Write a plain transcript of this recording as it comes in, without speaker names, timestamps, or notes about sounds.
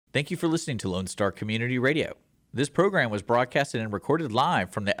Thank you for listening to Lone Star Community Radio. This program was broadcasted and recorded live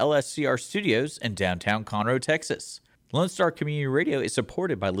from the LSCR studios in downtown Conroe, Texas. Lone Star Community Radio is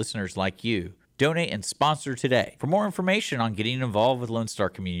supported by listeners like you. Donate and sponsor today. For more information on getting involved with Lone Star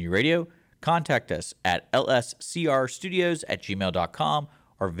Community Radio, contact us at lscrstudios@gmail.com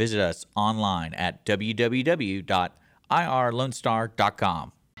or visit us online at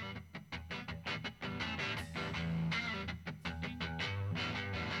www.irlonestar.com.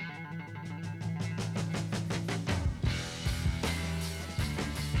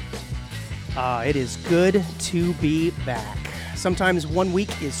 It is good to be back. Sometimes 1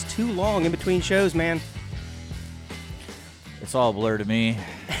 week is too long in between shows, man. It's all a blur to me.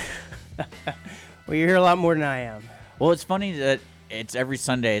 Well, you're here a lot more than I am. Well, it's funny that it's every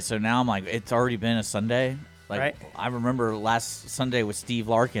Sunday, so now I'm like, it's already been a Sunday. Like, right. I remember last Sunday with Steve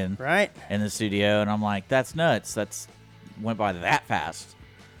Larkin in the studio, and I'm like, that's nuts. That's went by that fast.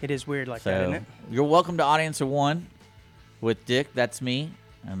 It is weird like that, isn't it? You're welcome to Audience of One with Dick. That's me.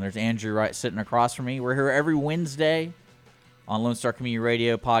 And there's Andrew right sitting across from me. We're here every Wednesday on Lone Star Community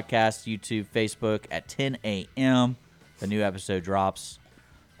Radio, podcast, YouTube, Facebook at 10 a.m. The new episode drops.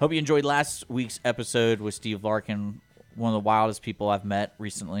 Hope you enjoyed last week's episode with Steve Larkin, one of the wildest people I've met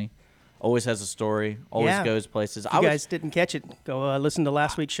recently. Always has a story, always goes places. If you guys didn't catch it, go listen to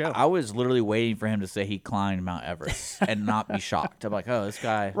last week's show. I was literally waiting for him to say he climbed Mount Everest and not be shocked. I'm like, oh, this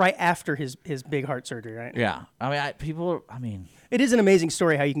guy. Right after his big heart surgery, right? Yeah. I mean, it is an amazing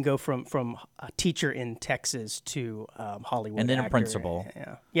story how you can go from a teacher in Texas to Hollywood and then actor. A principal.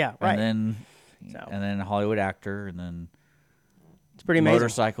 Yeah, right. And then a Hollywood actor, and then it's pretty amazing.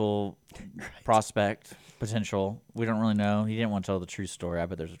 Motorcycle prospect potential. We don't really know. He didn't want to tell the true story. I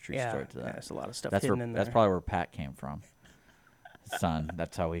bet there's a true story to that. Yeah, there's a lot of stuff hidden in there. That's probably where Pat came from. His son.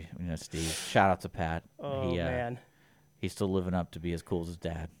 That's how we know Steve. Shout out to Pat. Oh, man. He's still living up to be as cool as his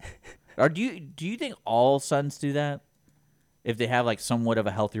dad. Or do you think all sons do that? If they have like somewhat of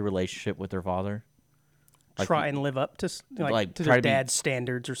a healthy relationship with their father? Like, try and live up to to their dad's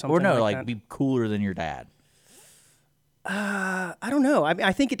standards or something. Or no, like that. be cooler than your dad. I don't know.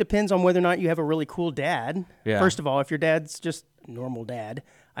 I think it depends on whether or not you have a really cool dad. Yeah. First of all, if your dad's just a normal dad,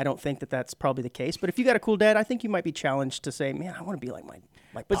 I don't think that's probably the case. But if you got a cool dad, I think you might be challenged to say, man, I want to be like my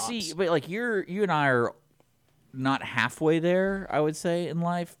pops. But like you and I are not halfway there, I would say, in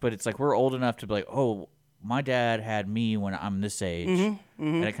life. But it's like we're old enough to be like, oh, my dad had me when I'm this age.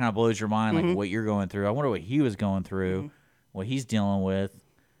 And it kind of blows your mind, like what you're going through. I wonder what he was going through, what he's dealing with.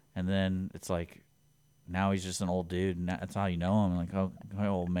 And then it's like, now he's just an old dude, and that's how you know him. Like, oh,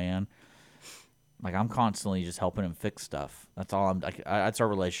 old man. Like, I'm constantly just helping him fix stuff. That's all I'm. Like, that's our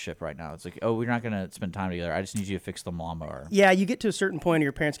relationship right now. It's like, oh, we're not gonna spend time together. I just need you to fix the lawnmower. Yeah, you get to a certain point, or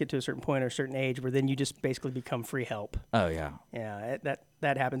your parents get to a certain point, or a certain age, where then you just basically become free help. Oh yeah. Yeah,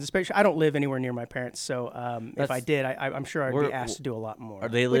 that happens. Especially, I don't live anywhere near my parents, so if I did, I'm sure I'd be asked to do a lot more.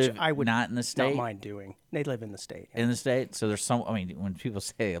 They live which I would not in the state. Not mind doing. They live in the state. In the state, so there's some. I mean, when people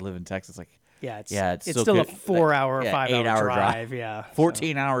say I live in Texas, like. Yeah, it's still a 4-hour, 5-hour drive. Yeah,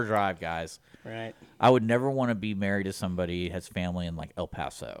 14-hour drive, guys. Right. I would never want to be married to somebody who has family in like El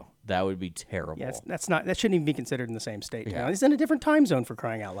Paso. That would be terrible. Yeah, that shouldn't even be considered in the same state. Yeah. It's in a different time zone, for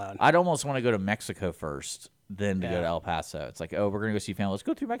crying out loud. I'd almost want to go to Mexico first, then to go to El Paso. It's like, oh, we're gonna go see family. Let's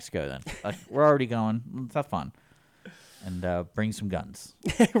go through Mexico then. Like, we're already going. Let's have fun, and bring some guns.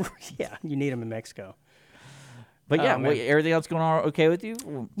 Yeah, you need them in Mexico. But yeah, everything else going on okay with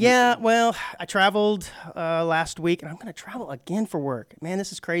you? Yeah, well, I traveled last week, and I'm going to travel again for work. Man,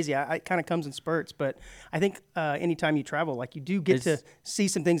 this is crazy. It kind of comes in spurts, but I think anytime you travel, like you do get to see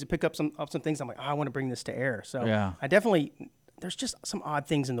some things and pick up some things. I'm like, oh, I want to bring this to air. So I definitely, there's just some odd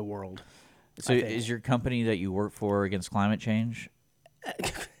things in the world. So is your company that you work for against climate change?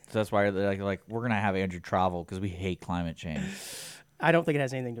 So that's why they're like we're going to have Andrew travel because we hate climate change. I don't think it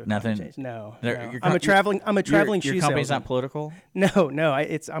has anything to do with Nothing. climate change. No. I'm a traveling shoe salesman. Your company's not political? No.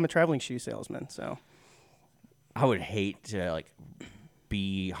 I'm a traveling shoe salesman. So I would hate to like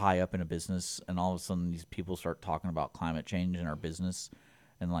be high up in a business and all of a sudden these people start talking about climate change in our business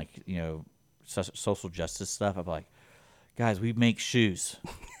and like, you know, social justice stuff. I'm like, guys, we make shoes.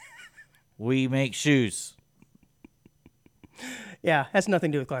 We make shoes. Yeah, has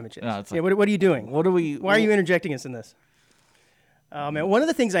nothing to do with climate change. No, it's like, what are you doing? Why are you interjecting us in this? Man, one of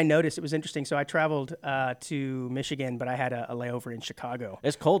the things I noticed, it was interesting. So I traveled to Michigan, but I had a layover in Chicago.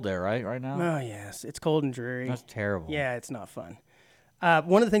 It's cold there, right now? Oh, yes. It's cold and dreary. That's terrible. Yeah, it's not fun.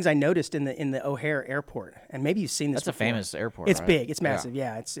 One of the things I noticed in the O'Hare Airport, and maybe you've seen this That's before. a famous airport, It's right? big. It's massive.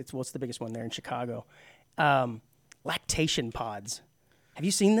 Yeah, it's the biggest one there in Chicago. Lactation pods. Have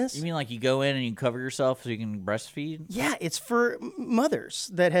you seen this? You mean like you go in and you cover yourself so you can breastfeed? Yeah, it's for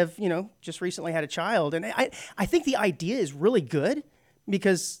mothers that have, just recently had a child. And I think the idea is really good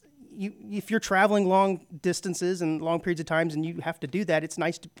because if you're traveling long distances and long periods of times and you have to do that, it's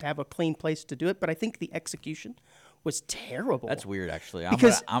nice to have a clean place to do it. But I think the execution was terrible. That's weird, actually.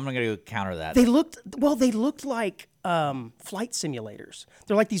 Because I'm gonna go counter that. They looked like flight simulators.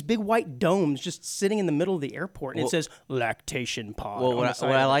 They're like these big white domes just sitting in the middle of the airport, and it says lactation pod. Well, on the side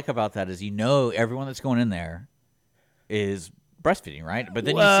what I of it. like about that is everyone that's going in there is breastfeeding, right? But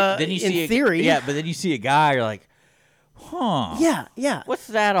then you see in theory, but then you see a guy, you're like, huh? Yeah. What's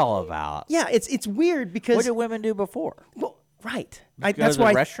that all about? Yeah, it's weird because What did women do before? well, right. Go That's to the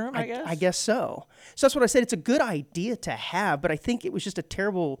why restroom, I guess? I guess so. So that's what I said. It's a good idea to have, but I think it was just a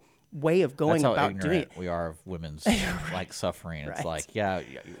terrible way of going That's how about doing ignorant it. we are of women's like suffering. It's Right.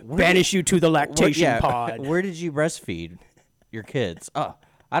 like, Banish you to the lactation pod. Where did you breastfeed your kids? Oh,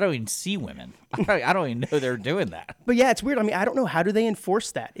 I don't even see women. I don't even know they're doing that. But yeah, it's weird. I mean, I don't know, how do they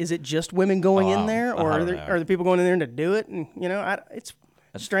enforce that? Is it just women going in there, or I are don't there, know. are the people going in there to do it? And it's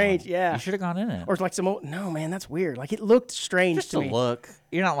strange. Fun. Yeah. You should have gone in it. Or it's like no, man, that's weird. Like it looked strange Just to to me. look.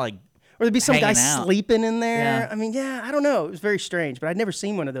 You're not like Or there'd be some guy hanging out. sleeping in there. Yeah. I mean, I don't know. It was very strange, but I'd never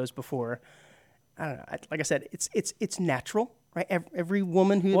seen one of those before. I don't know. Like I said, it's natural, right? Every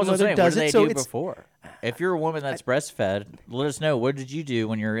woman who What mother does did it. they So do it's before? If you're a woman that's breastfed, let us know. What did you do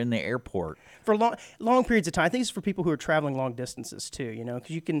when you're in the airport? for long periods of time. I think it's for people who are traveling long distances too. Because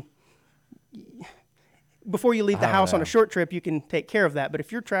you can. Before you leave the house on a short trip, you can take care of that. But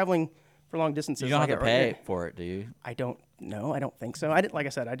if you're traveling for long distances, You don't like have to pay for it, do you? I don't know. I don't think so. Like I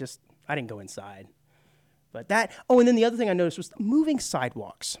said, I didn't go inside. But that. Oh, and then the other thing I noticed was moving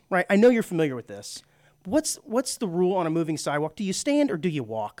sidewalks. Right. I know you're familiar with this. What's the rule on a moving sidewalk? Do you stand or do you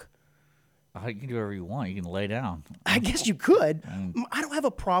walk? You can do whatever you want. You can lay down. I guess you could. I don't have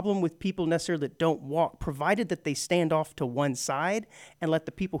a problem with people necessarily that don't walk, provided that they stand off to one side and let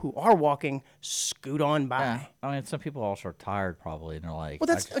the people who are walking scoot on by. Yeah. I mean, some people also are tired probably, and they're like,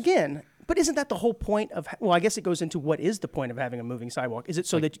 Well, but isn't that the whole point of? Well, I guess it goes into what is the point of having a moving sidewalk? Is it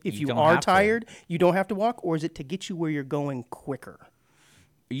so that if you you don't are have to. tired, you don't have to walk, or is it to get you where you're going quicker?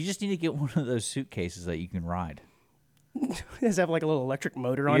 You just need to get one of those suitcases that you can ride. Does it have like a little electric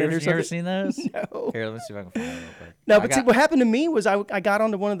motor on You it or ever something? seen those? No. Here, let me see if I can find it real quick. No, but see, what happened to me was I got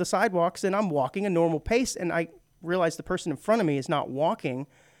onto one of the sidewalks and I'm walking a normal pace, and I realized the person in front of me is not walking,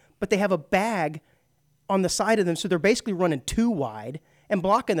 but they have a bag on the side of them, so they're basically running too wide and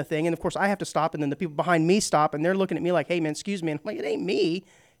blocking the thing. And of course, I have to stop, and then the people behind me stop, and they're looking at me like, "Hey, man, excuse me." And I'm like, "It ain't me;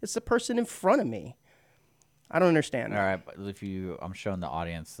 it's the person in front of me." I don't understand. All right, but I'm showing the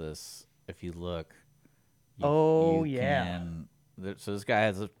audience this. If you look, so this guy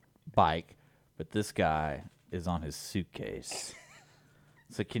has a bike, but this guy is on his suitcase.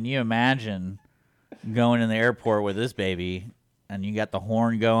 So can you imagine going in the airport with this baby, and you got the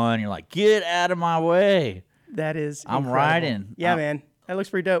horn going? You're like, "Get out of my way!" That is, I'm incredible. riding. Yeah, man, that looks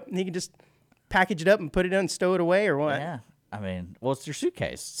pretty dope. And he can just package it up and put it in and stow it away, or what? Yeah, I mean, well, it's your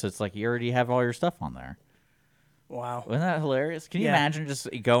suitcase, so it's like you already have all your stuff on there. Wow, Wasn't that hilarious? Can you Yeah. imagine just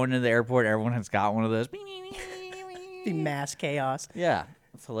going to the airport? Everyone has got one of those. the mass chaos. Yeah,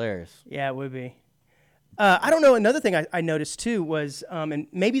 that's hilarious. Yeah, it would be. I don't know. Another thing I noticed too was, and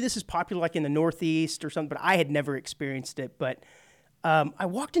maybe this is popular like in the Northeast or something, but I had never experienced it. But I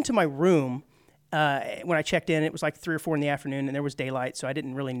walked into my room when I checked in. It was like 3 or 4 in the afternoon, and there was daylight, so I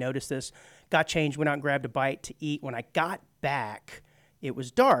didn't really notice this. Got changed, went out and grabbed a bite to eat. When I got back, it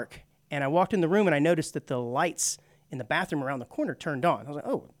was dark, and I walked in the room and I noticed that the lights in the bathroom around the corner turned on. I was like,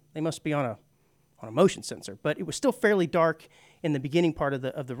 "Oh, they must be on a motion sensor," but it was still fairly dark in the beginning part of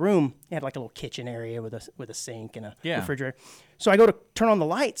the room. It had like a little kitchen area with a sink and a refrigerator. So I go to turn on the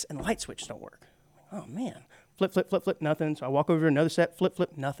lights, and the light switches don't work. I'm like, "Oh man!" Flip, nothing. So I walk over to another set, flip,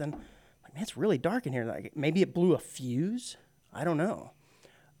 nothing. I'm like, "Man, it's really dark in here. Like maybe it blew a fuse. I don't know."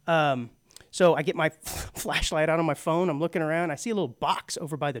 So I get my flashlight out on my phone. I'm looking around. I see a little box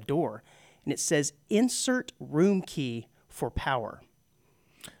over by the door, and it says "Insert room key for power."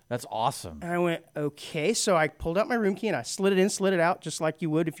 That's awesome. And I went, okay. So I pulled out my room key and I slid it in, slid it out, just like you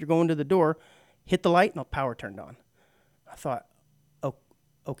would if you're going to the door. Hit the light and the power turned on. I thought, oh,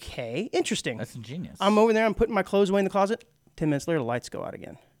 okay, interesting. That's ingenious. I'm over there. I'm putting my clothes away in the closet. 10 minutes later, the lights go out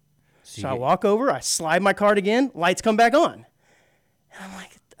again. So I walk over. I slide my card again. Lights come back on. And I'm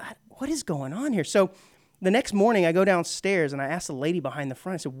like, what is going on here? So the next morning, I go downstairs and I ask the lady behind the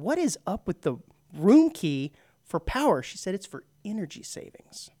front. I said, what is up with the room key for power? She said, it's for energy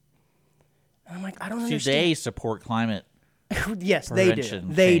savings. I'm like, I don't understand. They support climate Yes, they do.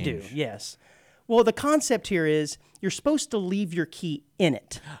 prevention They change. do. Yes. Well, the concept here is you're supposed to leave your key in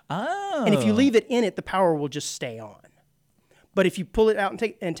it. Oh. And if you leave it in it, the power will just stay on. But if you pull it out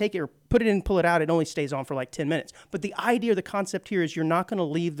and take it, or put it in and pull it out, it only stays on for like 10 minutes. But the idea or the concept here is you're not going to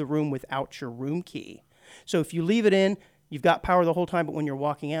leave the room without your room key. So if you leave it in, you've got power the whole time, but when you're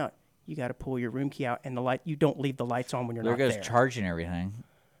walking out, you got to pull your room key out, and you don't leave the lights on when you're not there. There goes charging everything.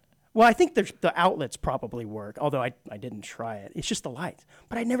 Well, I think the outlets probably work, although I didn't try it. It's just the lights.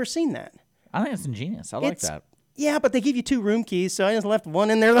 But I'd never seen that. I think it's ingenious. I like that. Yeah, but they give you 2 room keys, so I just left one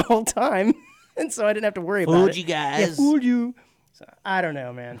in there the whole time. And so I didn't have to worry about it. Fooled you guys. Yeah, fooled you. So, I don't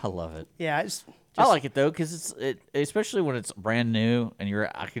know, man. I love it. Yeah, I like it though, because especially when it's brand new and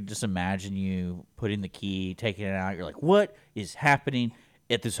I could just imagine you putting the key, taking it out. You're like, what is happening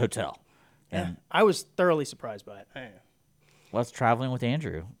at this hotel? And I was thoroughly surprised by it. Well, it's traveling with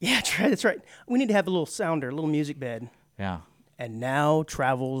Andrew. Yeah, that's right. We need to have a little sounder, a little music bed. Yeah. And now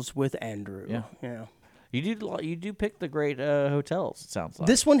travels with Andrew. Yeah. You do pick the great hotels, it sounds like.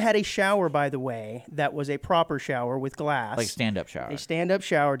 This one had a shower, by the way, that was a proper shower with glass. Like stand-up shower. A stand-up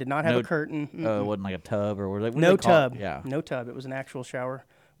shower, did not have a curtain. It wasn't like a tub or what no tub. Yeah. No tub. It was an actual shower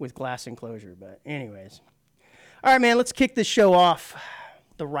with glass enclosure. But anyways. All right, man, let's kick this show off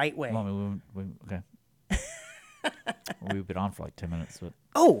the right way. Well, okay. We've been on for like 10 minutes. But.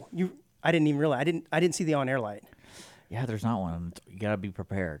 Oh, I didn't even realize. I didn't see the on-air light. Yeah, there's not one. You got to be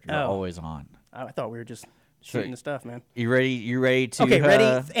prepared. You're always on. I thought we were just shooting the stuff, man. You ready? You ready to? Okay,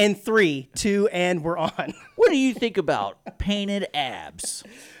 ready? And 3, 2, and we're on. What do you think about painted abs?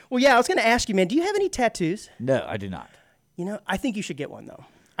 Well, yeah, I was going to ask you, man, do you have any tattoos? No, I do not. You know, I think you should get one, though.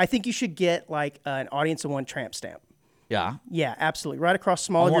 I think you should get, like, an Audience of One tramp stamp. Yeah? Yeah, absolutely. Right across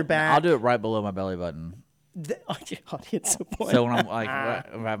small of your back. I'll do it right below my belly button. The Audience of One. So when I'm like, I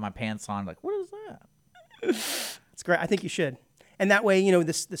have my pants on, like, what is that? It's great. I think you should. And that way, you know,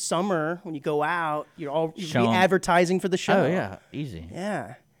 the summer, when you go out, you'll be Show 'em. advertising for the show. Oh, yeah. Easy.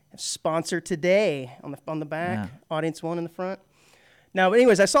 Yeah. Sponsor today on the back, Yeah. Audience One in the front. Now, but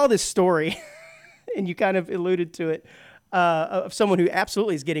anyways, I saw this story, and you kind of alluded to it, of someone who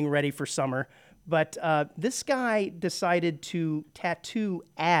absolutely is getting ready for summer. But this guy decided to tattoo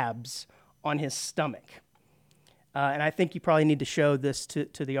abs on his stomach. And I think you probably need to show this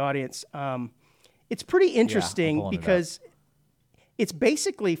to the audience. It's pretty interesting because it's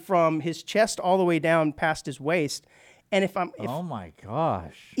basically from his chest all the way down past his waist. And oh my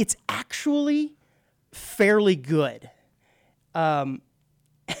gosh. It's actually fairly good.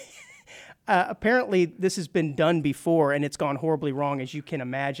 Apparently this has been done before and it's gone horribly wrong, as you can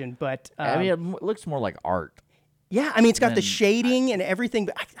imagine. But I mean, it looks more like art. Yeah, I mean, it's got the shading and everything.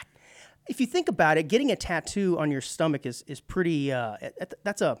 But if you think about it, getting a tattoo on your stomach is pretty.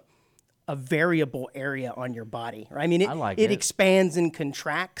 That's a variable area on your body. Right? I mean, it expands and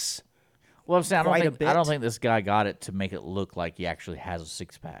contracts. Well, I'm saying I don't think this guy got it to make it look like he actually has a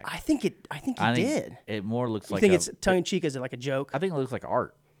 6-pack. I think he did. It more looks You like. think it's tongue in cheek? Is it like a joke? I think it looks like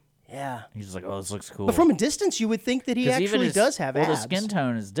art. Yeah. He's just like, oh, this looks cool. But from a distance, you would think that he actually does have abs. Well, the skin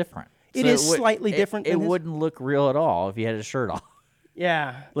tone is different. It is slightly different. It wouldn't look real at all if he had his shirt off.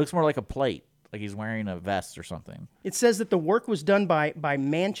 Yeah. Looks more like a plate, like he's wearing a vest or something. It says that the work was done by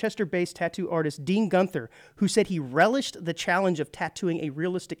Manchester-based tattoo artist Dean Gunther, who said he relished the challenge of tattooing a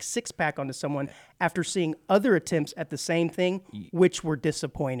realistic 6-pack onto someone after seeing other attempts at the same thing, which were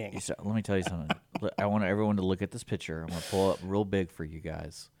disappointing. So, let me tell you something. I want everyone to look at this picture. I'm going to pull it up real big for you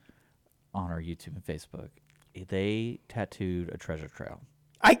guys on our YouTube and Facebook. They tattooed a treasure trail.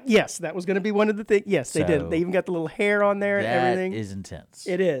 Yes, that was going to be one of the things. Yes, they did. They even got the little hair on there and everything. That is intense.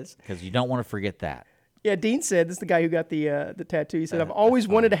 It is. Because you don't want to forget that. Yeah, Dean said, this is the guy who got the tattoo. He said, I've always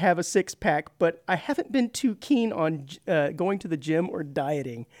wanted to have a 6-pack, but I haven't been too keen on going to the gym or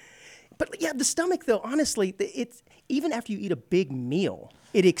dieting. But yeah, the stomach, though, honestly, it's even after you eat a big meal,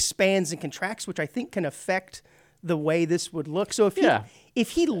 it expands and contracts, which I think can affect the way this would look. So if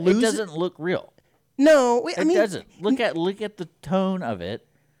he loses, it doesn't look real. No, I mean, it doesn't. Look at the tone of it.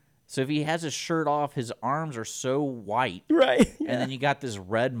 So if he has his shirt off, his arms are so white, right? And then you got this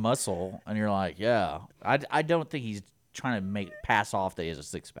red muscle, and you're like, yeah. I don't think he's trying to pass off that he has a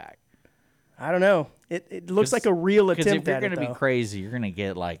 6-pack. I don't know. It looks like a real attempt at it. Because if you're going to be crazy, you're going to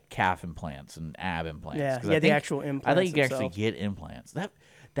get like calf implants and ab implants. Yeah, the actual implants. I think you can actually get implants.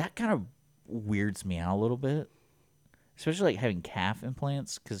 That kind of weirds me out a little bit, especially like having calf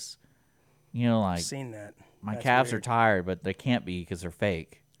implants, because like I've seen that. My calves are tired, but they can't be because they're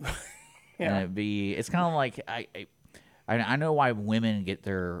fake. Yeah. And it's kind of like I know why women get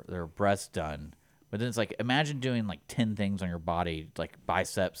their breasts done, but then it's like imagine doing like 10 things on your body, like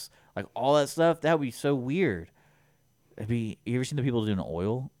biceps, like all that stuff. That would be so weird. You ever seen the people doing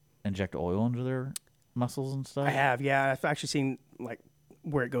oil? inject oil into their muscles and stuff? I have, yeah. I've actually seen like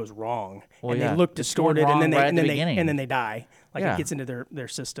where it goes wrong, Well, and yeah, they look it's going distorted, and then wrong right at the they beginning. and then they die. Like Yeah. it gets into their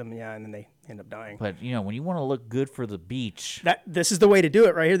system, yeah, and then they end up dying. But when you want to look good for the beach, This is the way to do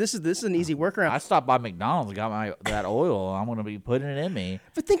it right here. This is an easy workaround. I stopped by McDonald's and got that oil. I'm going to be putting it in me.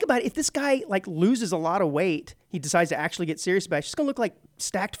 But think about it. If this guy like loses a lot of weight, he decides to actually get serious about it. It's just gonna look like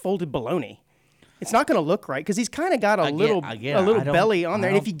stacked folded bologna. It's not gonna look right because he's kind of got a little I belly on there.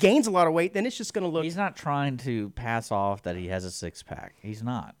 I And if he gains a lot of weight, then it's just gonna look. He's not trying to pass off that he has a six pack. He's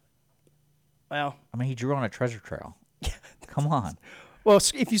not. Well, I mean, he drew on a treasure trail. Come on. Well,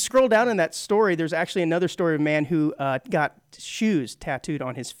 if you scroll down in that story, there's actually another story of a man who got shoes tattooed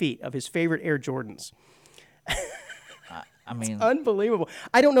on his feet of his favorite Air Jordans. I mean, Unbelievable.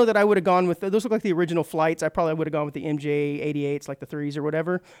 I don't know that I would have gone with those. Look like the original flights. I probably would have gone with the MJ88s, like the 3s or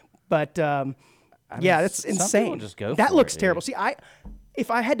whatever. But yeah, that's some people insane. just go that for looks it, terrible. dude. See,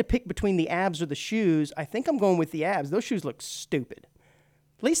 if I had to pick between the abs or the shoes, I think I'm going with the abs. Those shoes look stupid.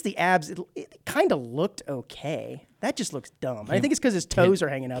 At least the abs, it kind of looked okay. That just looks dumb. I think it's because his toes are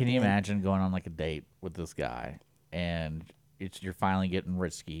hanging out. Can the you end. imagine going on like a date with this guy and you're finally getting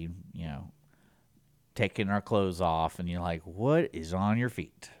risky, taking our clothes off, and you're like, what is on your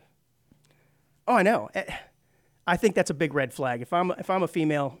feet? Oh, I know. I think that's a big red flag. If I'm a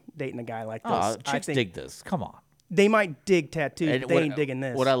female dating a guy like this, I Chicks think dig this. Come on. they might dig tattoos, And but they ain't digging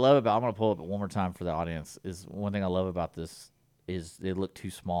this. What I love about, I'm going to pull up one more time for the audience, is one thing I love about this is they look too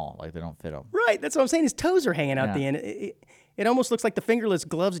small, like they don't fit them. Right, that's what I'm saying. His toes are hanging out Yeah. the end. It almost looks like the fingerless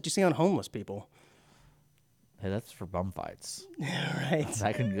gloves that you see on homeless people. Hey, that's for bum fights. Right.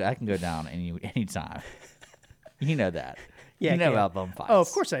 I can go down any time. You know that. Yeah, you know yeah. about bum fights. Oh, of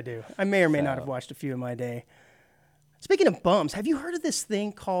course I do. I may or may not have watched a few in my day. Speaking of bums, have you heard of this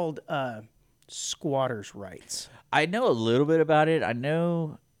thing called squatters' rights? I know a little bit about it. I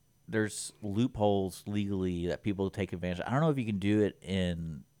know there's loopholes legally that people take advantage of. I don't know if you can do it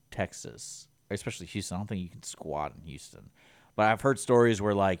in Texas, especially Houston. I don't think you can squat in Houston. But I've heard stories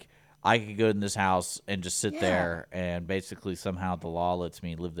where, like, I could go in this house and just sit there, and basically somehow the law lets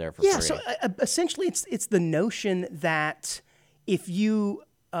me live there for Yeah, free. so essentially it's the notion that if you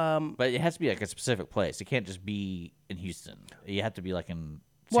But it has to be like a specific place. It can't just be in Houston. You have to be like in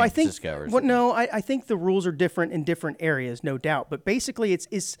San Well, I think Francisco or well, something. no, I think the rules are different in different areas, no doubt. But basically,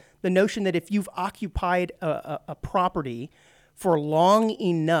 it's the notion that if you've occupied a property for long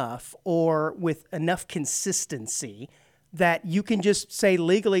enough or with enough consistency, that you can just say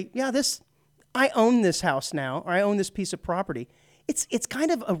legally, yeah, I own this house now, or I own this piece of property. It's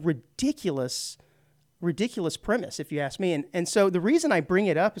kind of a ridiculous premise, if you ask me. And so the reason I bring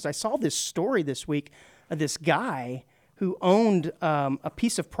it up is I saw this story this week of this guy who owned a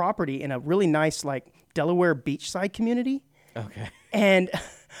piece of property in a really nice, like, Delaware beachside community. Okay. And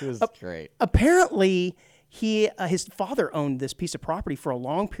It was great. apparently his father owned this piece of property for a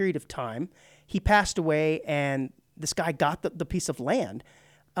long period of time. He passed away, and this guy got the piece of land.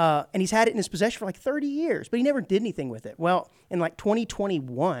 And he's had it in his possession for like 30 years, but he never did anything with it. Well, in like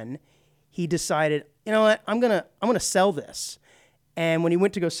 2021, he decided, you know what, I'm gonna sell this. And when he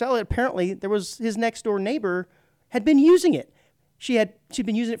went to go sell it, apparently there was his next door neighbor had been using it. She'd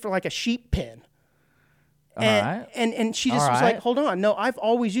been using it for like a sheep pen. And, and she just was like, hold on, no, I've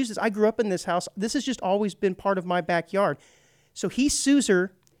always used this. I grew up in this house. This has just always been part of my backyard. So he sues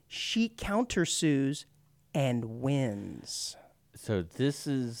her. She countersues and wins. So this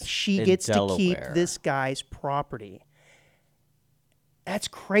is She in gets Delaware. to keep this guy's property. That's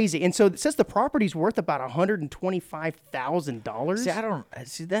crazy. And so it says the property's worth about $125,000. See, I don't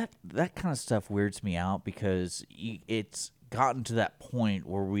see that kind of stuff weirds me out because it's gotten to that point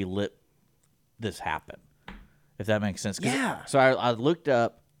where we let this happen. If that makes sense. Yeah. So I looked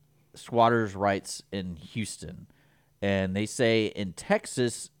up squatters' rights in Houston, and they say in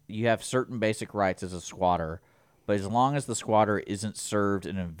Texas you have certain basic rights as a squatter, but as long as the squatter isn't served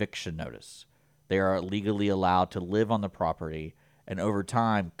an eviction notice, they are legally allowed to live on the property, and over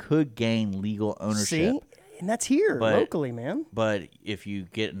time could gain legal ownership. See? And that's here locally, man. But if you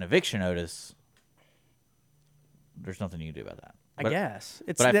get an eviction notice, there's nothing you can do about that. I guess.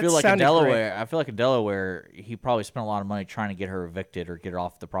 But I feel like in Delaware, he probably spent a lot of money trying to get her evicted or get her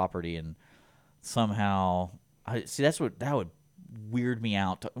off the property, and somehow, that would weird me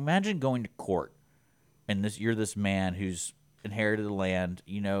out. Imagine going to court, and you're this man who's inherited the land.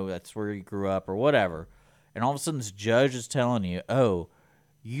 You know that's where you grew up or whatever, and all of a sudden this judge is telling you, "Oh,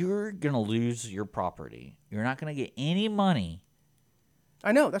 you're gonna lose your property. You're not gonna get any money."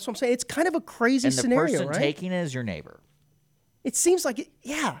 I know. That's what I'm saying. It's kind of a crazy And the scenario, person right? taking it is your neighbor. It seems like it,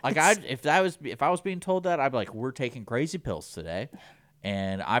 yeah. Like if I was being told that, I'd be like, "We're taking crazy pills today,"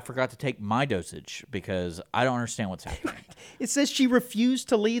 and I forgot to take my dosage because I don't understand what's happening. It says she refused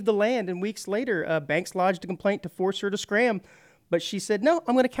to leave the land, and weeks later, banks lodged a complaint to force her to scram. But she said, no,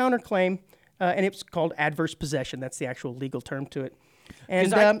 I'm going to counterclaim, and it's called adverse possession. That's the actual legal term to it.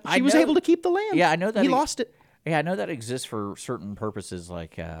 And she was able to keep the land. Yeah, I know that. He lost it. Yeah, I know that exists for certain purposes,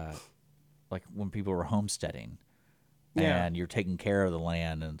 like when people were homesteading. Yeah. And you're taking care of the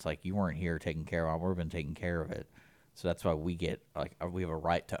land, and it's like you weren't here taking care of it. We've been taking care of it. So that's why we get we have a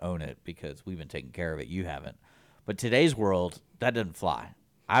right to own it because we've been taking care of it. You haven't. But today's world, that doesn't fly.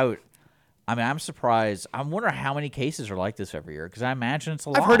 I'm surprised. I wonder how many cases are like this every year because I imagine it's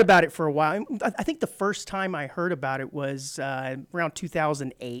a lot. I've heard about it for a while. I think the first time I heard about it was around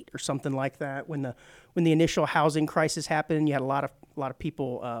 2008 or something like that when the initial housing crisis happened. You had a lot of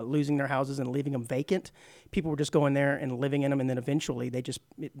people losing their houses and leaving them vacant. People were just going there and living in them, and then eventually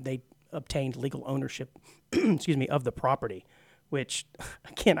they obtained legal ownership, excuse me, of the property, which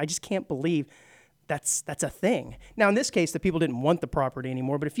again I just can't believe that's a thing. Now in this case, the people didn't want the property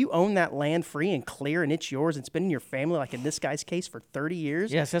anymore, but if you own that land free and clear and it's yours, and it's been in your family, like in this guy's case, for 30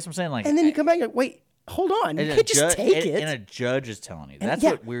 years. Yes, that's what I'm saying. Like, and then you come back and wait. Hold on, you can't just take it. And a judge is telling you. That's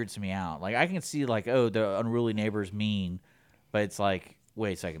what weirds me out. Like I can see like, oh, the unruly neighbor's mean, but it's like,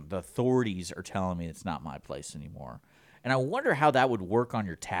 wait a second, the authorities are telling me it's not my place anymore. And I wonder how that would work on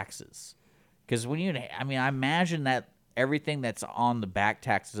your taxes. Because I imagine that everything that's on the back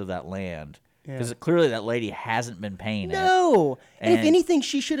taxes of that land, because clearly that lady hasn't been paying it. No. And if anything,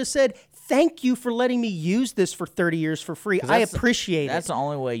 she should have said, thank you for letting me use this for 30 years for free. I appreciate it. That's the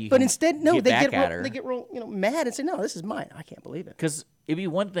only way you But can instead, no, get they get real mad and say, no, this is mine. I can't believe it. Because it'd be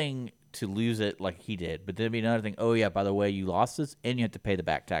one thing to lose it like he did, but then it'd be another thing, oh, yeah, by the way, you lost this, and you have to pay the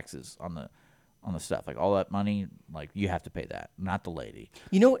back taxes on the stuff. Like, all that money, like, you have to pay that, not the lady.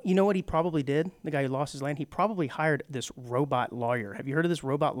 You know what he probably did? The guy who lost his land? He probably hired this robot lawyer. Have you heard of this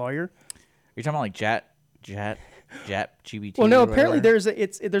robot lawyer? You're talking about like ChatGPT? Well, no, apparently there's an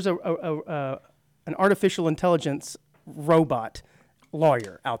artificial intelligence robot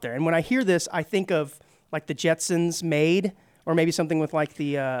lawyer out there. And when I hear this, I think of like the Jetsons maid, or maybe something with like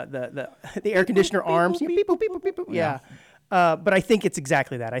the air conditioner arms. Beep, boop, beep, boop, beep, boop. Yeah. But I think it's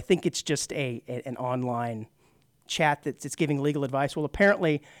exactly that. I think it's just an online chat that's giving legal advice. Well,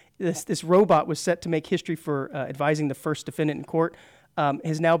 apparently this robot was set to make history for advising the first defendant in court.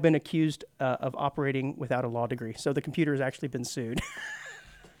 Has now been accused of operating without a law degree. So the computer has actually been sued.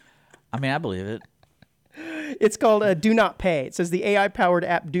 I mean, I believe it. It's called Do Not Pay. It says the AI-powered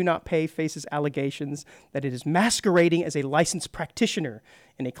app Do Not Pay faces allegations that it is masquerading as a licensed practitioner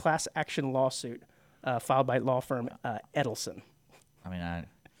in a class action lawsuit filed by law firm Edelson. I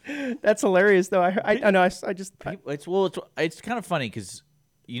mean, that's hilarious, though. I know. It's kind of funny because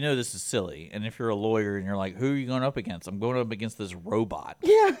this is silly, and if you're a lawyer and you're like, who are you going up against? I'm going up against this robot.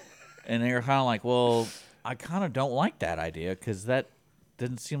 Yeah. And you're kind of like, well, I kind of don't like that idea because that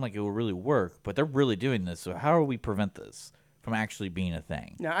didn't seem like it would really work, but they're really doing this. So how do we prevent this from actually being a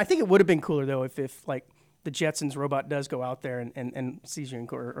thing? Now, I think it would have been cooler, though, if like the Jetsons robot does go out there and sees you in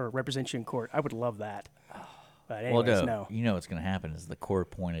court or represents you in court. I would love that. But anyways, no. You know what's going to happen is the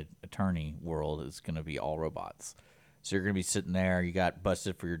court-appointed attorney world is going to be all robots. So you're going to be sitting there, you got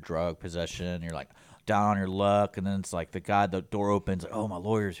busted for your drug possession, you're like down on your luck, and then it's like the door opens, like, oh, my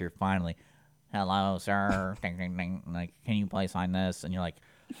lawyer's here finally. Hello, sir. Ding, ding, ding. Like, can you please sign this? And you're like,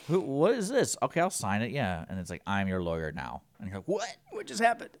 what is this? Okay, I'll sign it, yeah. And it's like, I'm your lawyer now. And you're like, what? What just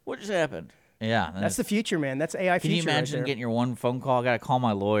happened? What just happened? Yeah. That's the future, man. That's AI future. Can you imagine right getting your one phone call? I got to call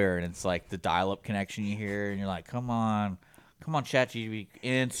my lawyer, and it's like the dial-up connection you hear, and you're like, come on, ChatGPT,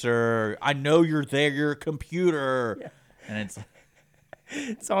 answer. I know you're there. You're a computer. Yeah. And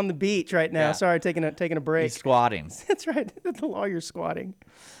it's on the beach right now. Yeah. Sorry, taking a break. He's squatting. That's right. The lawyer's squatting.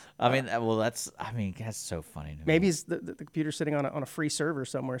 I mean, that's so funny to me. Maybe he's the computer's sitting on a free server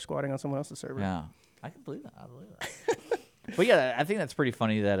somewhere, squatting on someone else's server. Yeah, I can believe that. But yeah, I think that's pretty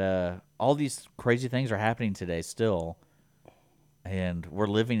funny that all these crazy things are happening today still, and we're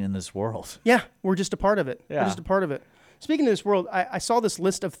living in this world. Yeah, we're just a part of it. Yeah. We're just a part of it. Speaking of this world, I saw this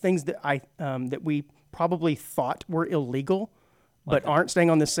list of things that that we probably thought were illegal, but aren't, staying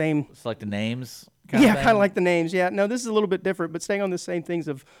on the same. It's like the names. Kind of like the names. Yeah, no, this is a little bit different, but staying on the same things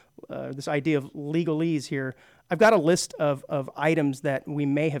of this idea of legalese here. I've got a list of items that we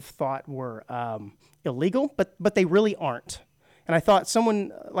may have thought were illegal, but they really aren't. And I thought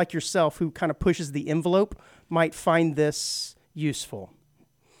someone like yourself who kind of pushes the envelope might find this useful.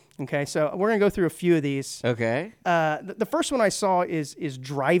 Okay, so we're going to go through a few of these. Okay. The first one I saw is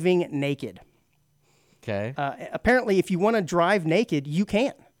driving naked. Okay. Apparently, if you want to drive naked, you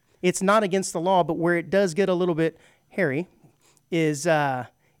can. It's not against the law, but where it does get a little bit hairy is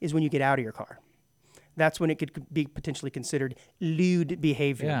when you get out of your car. That's when it could be potentially considered lewd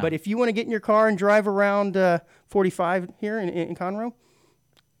behavior. Yeah. But if you want to get in your car and drive around 45 here in Conroe,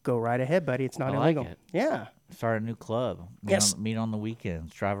 go right ahead, buddy. It's not I like illegal. it. Yeah. Start a new club. Yes. Meet on the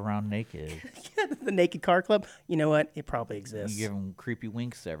weekends. Drive around naked. The Naked Car Club. You know what? It probably exists. You give them creepy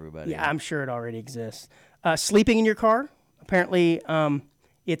winks to everybody. Yeah, I'm sure it already exists. Sleeping in your car. Apparently,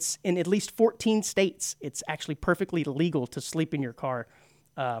 it's in at least 14 states. It's actually perfectly legal to sleep in your car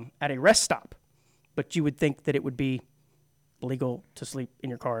at a rest stop. But you would think that it would be legal to sleep in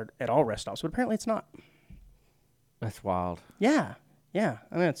your car at all rest stops. But apparently it's not. That's wild. Yeah. I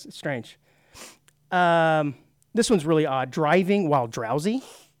mean, it's strange. This one's really odd. Driving while drowsy.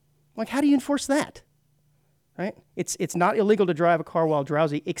 Like, how do you enforce that? Right? It's not illegal to drive a car while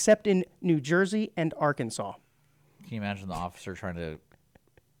drowsy, except in New Jersey and Arkansas. Can you imagine the officer trying to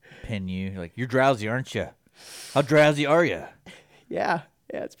pin you? Like, you're drowsy, aren't you? How drowsy are you? Yeah,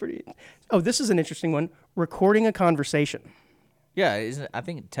 it's pretty. Oh, this is an interesting one. Recording a conversation. Yeah, I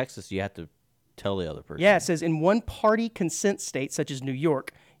think in Texas you have to tell the other person. Yeah, it says in one party consent state, such as New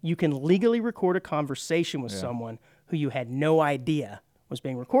York, you can legally record a conversation with someone who you had no idea was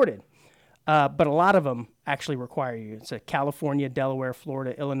being recorded. But a lot of them actually require you. It's California, Delaware,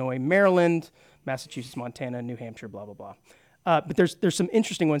 Florida, Illinois, Maryland, Massachusetts, Montana, New Hampshire, blah, blah, blah. But there's some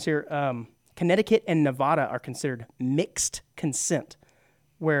interesting ones here. Connecticut and Nevada are considered mixed consent,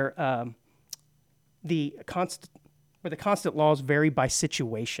 where the constant laws vary by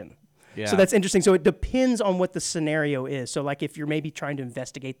situation. Yeah. So that's interesting. So it depends on what the scenario is. So like if you're maybe trying to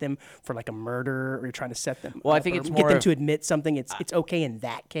investigate them for like a murder, or you're trying to set them Well, I up, think or it's get more them of- to admit something, it's okay in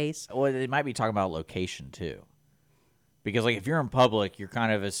that case. Well, they might be talking about location too, because like if you're in public, you're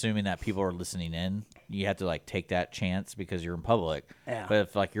kind of assuming that people are listening in. You have to like take that chance because you're in public. Yeah. But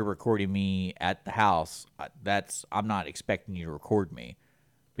if like you're recording me at the house, I'm not expecting you to record me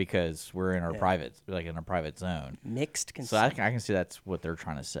because we're in our private zone. Mixed So consent. I can see that's what they're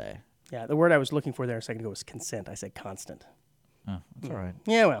trying to say. Yeah, the word I was looking for there a second ago was consent. I said constant. Oh, that's all right.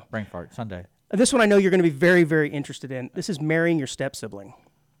 Yeah, well. Brain fart Sunday. This one I know you're going to be very, very interested in. This is marrying your step-sibling.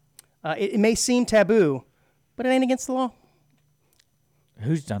 It may seem taboo, but it ain't against the law.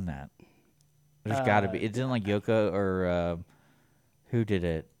 Who's done that? There's got to be. It didn't like Yoko or who did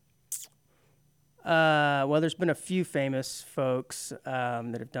it? Well, there's been a few famous folks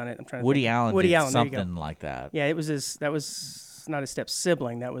that have done it. I'm trying to Woody think. Allen Woody did Allen, there you go. something like that. Yeah, it was his. That was not his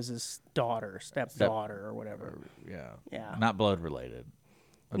step-sibling. That was his stepdaughter, or whatever. Yeah. Not blood related.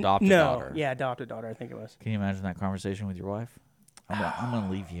 Adopted No, daughter. yeah, adopted daughter. I think it was. Can you imagine that conversation with your wife? I'm gonna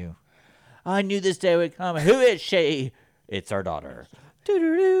leave you. I knew this day would come. Who is she? It's our daughter.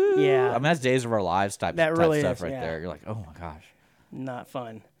 Yeah, I mean, that's Days of Our Lives type really stuff is, right yeah. there. You're like, oh my gosh. not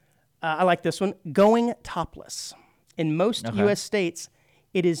fun. I like this one. Going topless. In most Okay. U.S. states,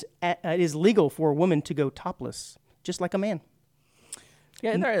 it is legal for a woman to go topless, just like a man.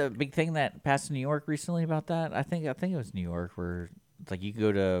 Yeah, isn't there a big thing that passed in New York recently about that? I think it was New York where it's like you could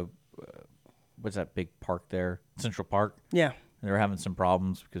go to what's that big park there, Central Park. Yeah. They were having some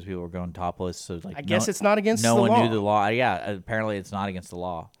problems because people were going topless. So like, I guess it's not against no the one law. knew the law. Yeah, apparently it's not against the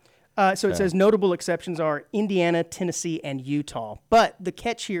law. So it says notable exceptions are Indiana, Tennessee, and Utah. But the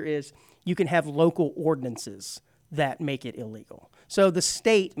catch here is you can have local ordinances that make it illegal. So the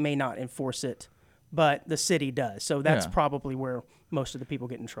state may not enforce it, but the city does. So that's Yeah. probably where most of the people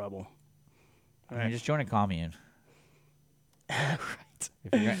get in trouble. I mean, just join a commune. Right.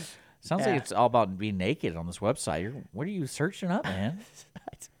 If you're, sounds Yeah. like it's all about being naked on this website. What are you searching up, man?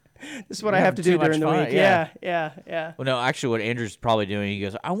 This is what You're I have to having do too during the much fun, week. yeah. Yeah. Well, no, actually, what Andrew's probably doing, he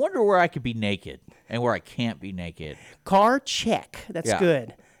goes, I wonder where I could be naked and where I can't be naked. Car, check. That's Yeah.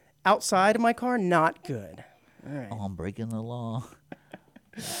 good. Outside of my car, not good. All right. Oh, I'm breaking the law.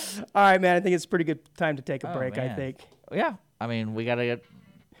 All right, man. I think it's a pretty good time to take a Oh, break, I man. think. Yeah, I mean, we got to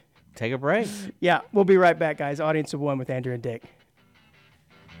take a break. Yeah, we'll be right back, guys. Audience of One with Andrew and Dick.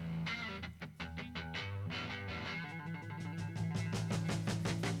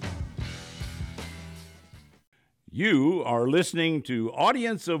 You are listening to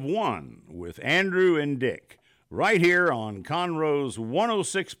Audience of One with Andrew and Dick, right here on Conroe's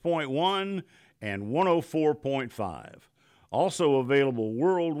 106.1 and 104.5. Also available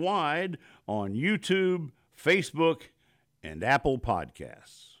worldwide on YouTube, Facebook, and Apple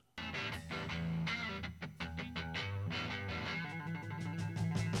Podcasts.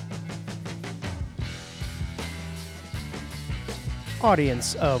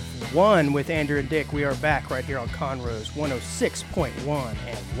 Audience of One with Andrew and Dick. We are back right here on Conroe's 106.1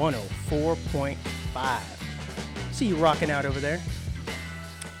 and 104.5. See you rocking out over there.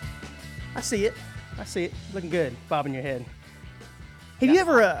 I see it. Looking good. Bobbing your head. Have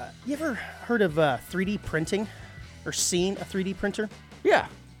you ever heard of 3D printing or seen a 3D printer? Yeah,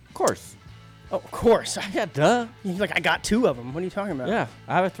 of course. Oh, of course. Yeah, duh. You're like, I got 2 of them. What are you talking about? Yeah,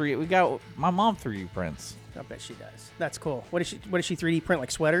 I have a 3D. We got my mom 3D prints. I bet she does. That's cool. What does she 3D print,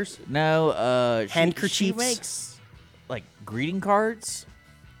 like sweaters? No, Handkerchiefs? She makes like greeting cards.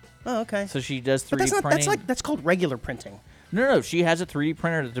 Oh, okay. So she does 3D But that's not. printing. That's called regular printing. No. She has a 3D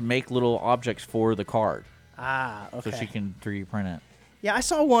printer to make little objects for the card, Ah, okay. so she can 3D print it. Yeah, I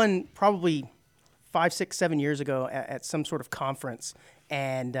saw one probably 5, 6, 7 years ago at some sort of conference,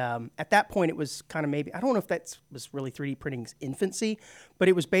 and at that point it was kind of maybe, I don't know if that was really 3D printing's infancy, but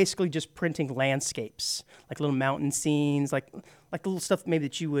it was basically just printing landscapes, like little mountain scenes, like little stuff maybe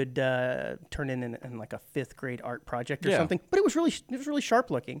that you would turn in like a 5th grade art project or Yeah. something. But it was really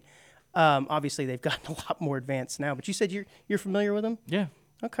sharp looking. Obviously they've gotten a lot more advanced now. But you said you're familiar with them? Yeah,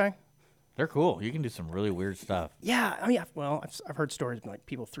 Okay. they're cool. You can do some really weird stuff. Yeah, I mean, I've heard stories of, like,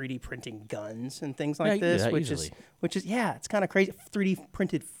 people 3D printing guns and things Yeah, like you can do this, that which easily. is yeah, it's kind of crazy. 3D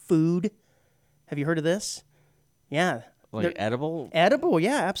printed food. Have you heard of this? Yeah, Like They're edible. edible.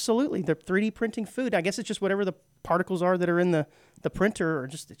 Yeah, absolutely. They're 3D printing food. I guess it's just whatever the particles are that are in the printer, or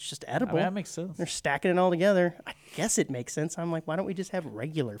it's just I edible. mean, that makes sense. They're stacking it all together. I guess it makes sense. I'm like, why don't we just have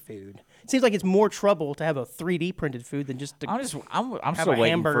regular food? It seems like it's more trouble to have a 3D printed food than just to. I'm Have still a waiting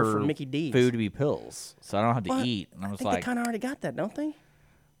hamburger for for Mickey D's. food to be pills, so I don't have to Well, eat. And I I was think like, they kind of already got that, don't they?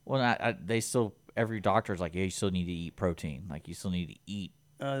 well, they still every doctor's like, yeah, you still need to eat protein. Like you still need to eat.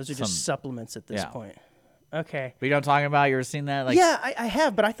 Those are Some- just supplements at this yeah. point. Okay. But you know what I'm talking about? You ever seen that? Like, Yeah, I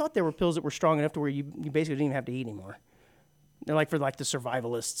have, but I thought there were pills that were strong enough to where you basically didn't even have to eat anymore. They're like for like the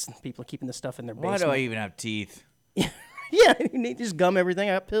survivalists and people keeping the stuff in their why basement. do I even have teeth? Yeah, you just gum everything.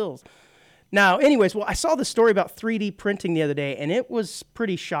 I got pills. Now, anyways, well, I saw the story about 3D printing the other day, and it was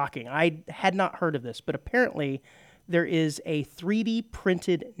pretty shocking. I had not heard of this, but apparently there is a 3D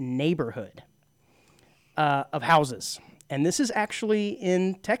printed neighborhood of houses. And this is actually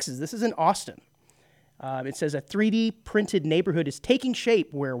in Texas. This is in Austin. It says a 3D printed neighborhood is taking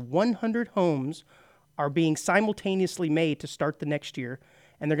shape where 100 homes are being simultaneously made to start the next year,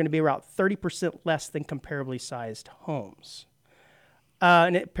 and they're going to be about 30% less than comparably sized homes.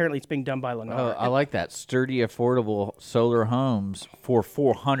 And apparently it's being done by Lennar. Oh, I like that. Sturdy, affordable solar homes for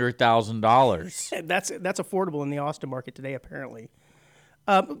 $400,000. That's affordable in the Austin market today, apparently.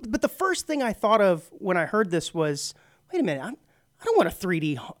 But the first thing I thought of when I heard this was, wait a minute, I don't want a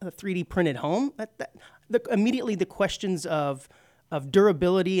 3D printed home. Immediately the questions of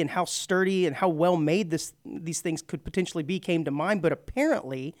durability and how sturdy and how well made these things could potentially be came to mind. But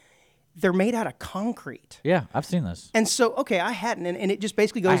apparently, they're made out of concrete. Yeah, I've seen this. And so, okay, I hadn't, and it just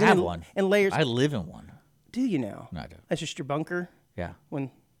basically I goes have in one. and layers. I live in one. Do you now? No, I don't. That's just your bunker. Yeah.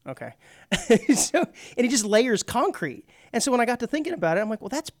 Okay. So, and it just layers concrete. And so when I got to thinking about it, I'm like, well,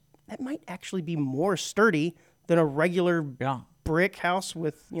 that might actually be more sturdy than a regular Yeah. brick house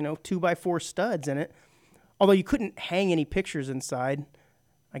with 2x4 studs in it. Although you couldn't hang any pictures inside,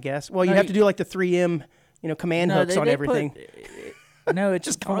 I guess. Well, you'd have to do like the 3M, command hooks on everything. No, it's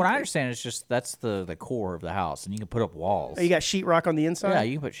just from what I understand, it's just that's the core of the house, and you can put up walls. You got sheetrock on the inside. Yeah,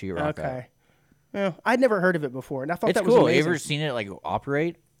 you can put sheetrock up. Okay. Well, I'd never heard of it before, and I thought It's that was cool. amazing. You ever seen it like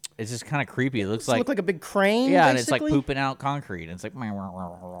operate? It's just kind of creepy. It looks Does it like look like a big crane? yeah, and it's like basically? pooping out concrete. And it's like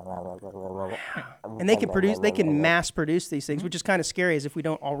And they can mass produce these things, which is kind of scary, as if we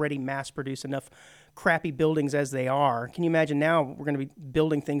don't already mass produce enough crappy buildings as they are. Can you imagine now we're going to be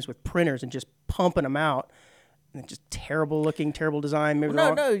building things with printers and just pumping them out, and it's just terrible looking, terrible design. Maybe they're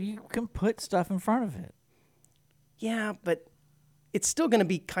all- no, you can put stuff in front of it. Yeah, but it's still going to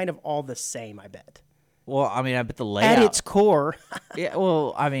be kind of all the same, I bet. Well, I mean, I bet the layout. At its core. Yeah,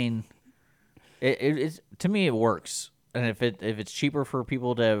 well, I mean, it's to me it works, and if it's cheaper for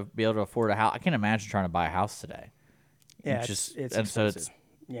people to be able to afford a house, I can't imagine trying to buy a house today. Yeah, It's it's just- it's and so expensive.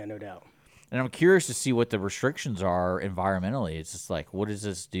 Yeah, no doubt. And I'm curious to see what the restrictions are environmentally. It's just like, what does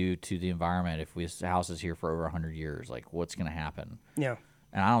this do to the environment if this house is here for over 100 years? Like, what's going to happen? Yeah.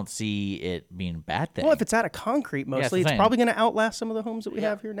 And I don't see it being a bad thing. Well, if it's out of concrete that's mostly, the it's thing. probably going to outlast some of the homes that we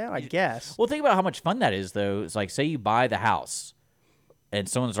have here now, I guess. Well, think about how much fun that is, though. It's like, say you buy the house, and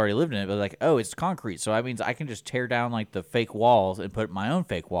someone's already lived in it, but like, oh, it's concrete, so that means I can just tear down like the fake walls and put my own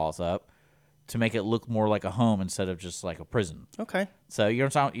fake walls up to make it look more like a home instead of just like a prison. Okay. So you know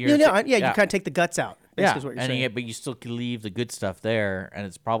what I'm saying? You kind of take the guts out. Yeah, Is what you're and saying. but you still can leave the good stuff there, and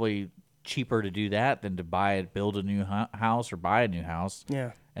it's probably cheaper to do that than to build a new house or buy a new house.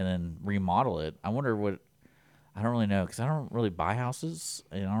 Yeah. And then remodel it. I wonder what. I don't really know because I don't really buy houses,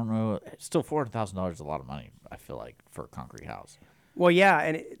 and I don't know. Still, $400,000 is a lot of money. I feel like for a concrete house. Well, yeah,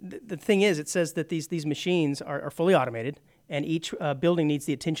 and the thing is, it says that these machines are fully automated, and each building needs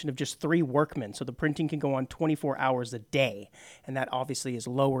the attention of just 3 workmen. So the printing can go on 24 hours a day, and that obviously is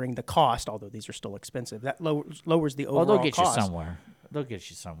lowering the cost, although these are still expensive. That lowers the overall Well, they'll get cost. you somewhere. They'll get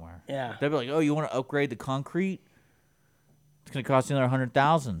you somewhere. Yeah. They'll be like, oh, you want to upgrade the concrete? It's going to cost you another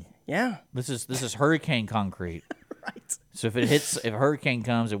 $100,000. Yeah. This is hurricane concrete. Right. So if a hurricane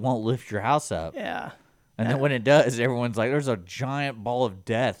comes, it won't lift your house up. Yeah. And then when it does, everyone's like, there's a giant ball of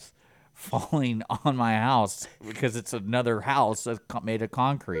death falling on my house because it's another house that's made of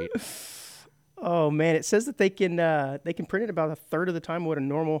concrete. Oh man, it says that they can print it about a third of the time what a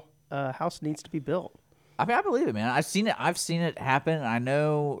normal house needs to be built. I mean, I believe it, man. I've seen it happen. I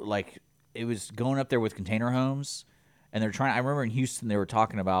know, like, it was going up there with container homes, and they're trying. I remember in Houston they were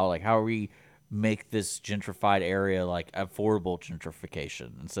talking about like how we make this gentrified area like affordable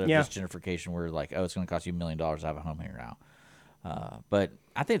gentrification instead of just gentrification where like, oh, it's going to cost you $1 million to have a home here now. But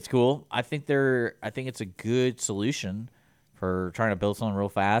I think it's cool. I think it's a good solution for trying to build something real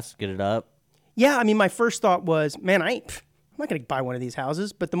fast, get it up. Yeah, I mean, my first thought was, man, I'm not going to buy one of these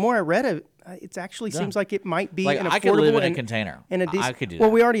houses. But the more I read it, it actually seems like it might be Like an affordable. I could live in a container. And a decent, I could do that.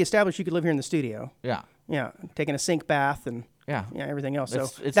 Well, we already established you could live here in the studio. Yeah. Yeah, taking a sink bath and Yeah. everything else. So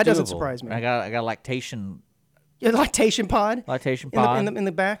It's that doesn't doable. surprise me. I got a lactation Yeah, the lactation pod. pod. In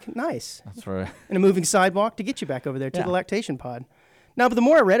the back. Nice. That's right. And a moving sidewalk to get you back over there to Yeah. the lactation pod. Now, but the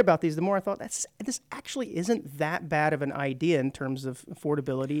more I read about these, the more I thought this actually isn't that bad of an idea in terms of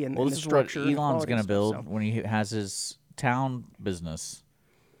affordability and, Well, and this the is what structure. and Elon's quality going to and build stuff, when he has his town business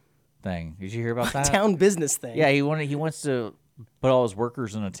thing. Did you hear about that? so. Town business thing. Yeah, he wants to put all his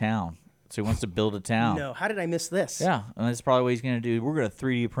workers in a town. So he wants to build a town. No, how did I miss this? Yeah, and that's probably what he's going to do. We're going to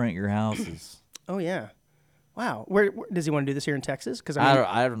 3D print your houses. Oh yeah. Wow. Where does he want to do this here in Texas? Because I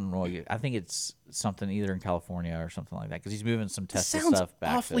don't know. I think it's something either in California or something like that because he's moving some it Tesla sounds stuff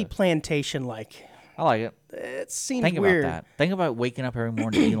back. awfully plantation-like. I like it. It seems Think weird. about that. Think about waking up every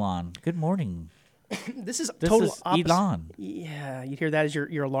morning to Elon. Good morning. This is This total is opposite. Elon. Yeah, you'd hear that as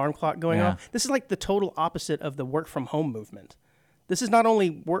your alarm clock going Yeah. off. This is like the total opposite of the work from home movement. This is not only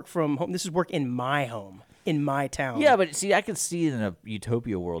work from home. This is work in my home, in my town. Yeah, but see, I could see it in a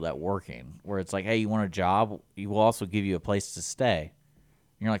utopia world that working, where it's like, hey, you want a job? We will also give you a place to stay.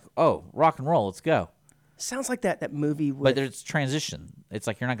 And you're like, oh, rock and roll, let's go. Sounds like that movie. With, But there's transition. It's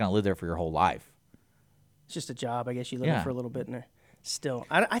like you're not going to live there for your whole life. it's just a job. I guess you live Yeah. there for a little bit. And still,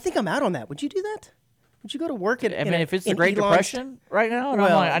 I think I'm out on that. Would you do that? Would you go to work at? I mean, if it's the in Great Elon's- Depression right now, and Well,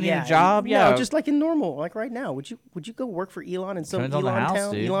 I'm like, I need yeah, a job, yeah. No, just like in normal, like right now. Would you go work for Elon in some depends on the Elon house,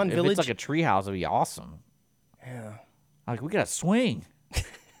 town, dude. Elon if village? it's like a tree house, it'd be awesome. Yeah. Like, we got to swing.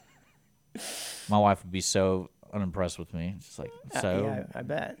 My wife would be so unimpressed with me. It's just like, Yeah, I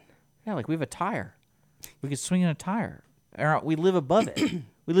bet. yeah, like we have a tire. We could swing in a tire. Or we live above it.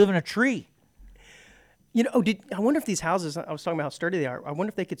 We live in a tree. You know, I wonder if these houses, I was talking about how sturdy they are. I wonder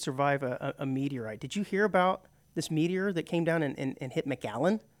if they could survive a meteorite. Did you hear about this meteor that came down and hit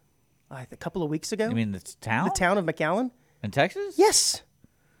McAllen a couple of weeks ago? I mean, it's town? The town of McAllen? In Texas? Yes.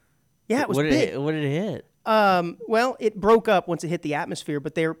 Yeah, it was what did big. What did it hit? Well, it broke up once it hit the atmosphere,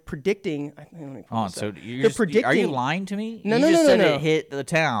 but they're predicting. Oh, so you're They're just, are you predicting- lying to me? No, you no, just no, said no. it hit the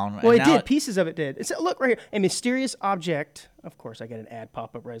town. Well, and it now did. Pieces of it did. It's, look right here. A mysterious object. Of course, I get an ad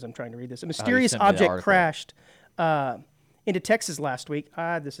pop up right as I'm trying to read this. A mysterious sent me the object article. crashed into Texas last week.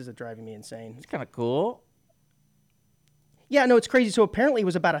 This is driving me insane. It's kind of cool. Yeah, no, it's crazy. So apparently it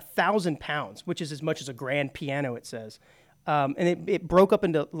was about 1,000 pounds, which is as much as a grand piano, it says. And it broke up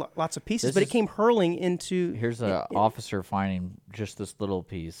into lots of pieces, This but it is- came hurling into. Here's an officer finding just this little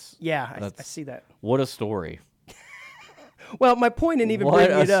piece. Yeah, I That's- see that. What a story. Well, my point in even What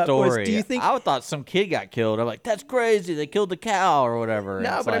bringing a it up story. was, do you think? I thought some kid got killed. I'm like, that's crazy. They killed the cow or whatever. And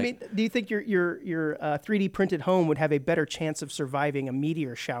No, it's but I like, mean, do you think your 3D printed home would have a better chance of surviving a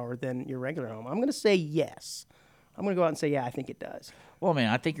meteor shower than your regular home? I'm going to say yes. I'm going to go out and say, yeah, I think it does. well, man,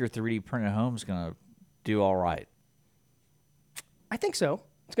 I think your 3D printed home's going to do all right. I think so.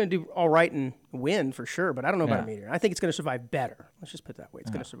 It's going to do all right and win for sure, but I don't know about a Yeah. meteor. I think it's going to survive better. Let's just put it that way.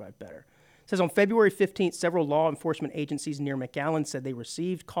 It's going to survive better. It says on February 15th, several law enforcement agencies near McAllen said they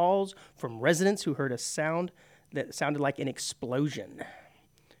received calls from residents who heard a sound that sounded like an explosion.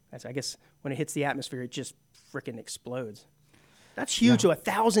 That's, I guess, when it hits the atmosphere, it just freaking explodes. That's huge. So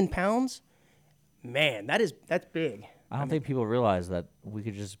 1,000 pounds? Man, that's big. I don't think people realize that we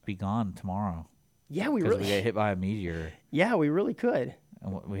could just be gone tomorrow Yeah, we because really, we get hit by a meteor. yeah, we really could.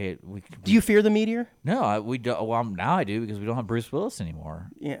 And we Do you fear the meteor? No, we don't. Well, now I do because we don't have Bruce Willis anymore.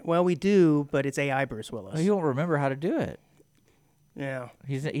 Yeah, well, we do, but it's AI Bruce Willis. He won't remember how to do it. Yeah.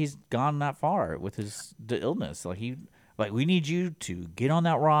 He's gone that far with the illness. Like Like, we need you to get on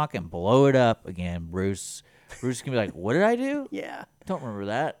that rock and blow it up again, Bruce. Bruce can be like, what did I do? Yeah. Don't remember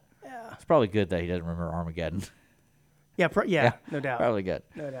that. Yeah. It's probably good that he doesn't remember Armageddon. Yeah, no doubt. Probably good.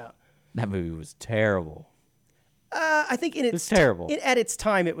 No doubt. That movie was terrible. I think in its terrible. At its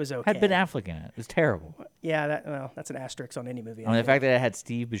time, it was okay. Had Ben Affleck in it. It was terrible. Yeah, that's an asterisk on any movie. I mean, the fact that it had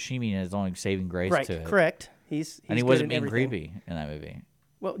Steve Buscemi in it is only saving grace right, to it. correct. He's And he good wasn't in being everything. creepy in that movie.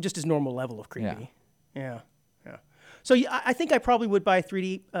 Well, just his normal level of creepy. Yeah. So I think I probably would buy a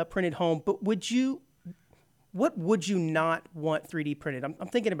 3D printed home, but what would you not want 3D printed? I'm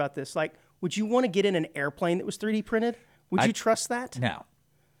thinking about this. Like, would you want to get in an airplane that was 3D printed? Would you trust that? No.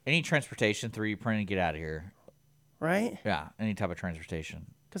 Any transportation, 3D printed, get out of here. Right? Yeah, any type of transportation.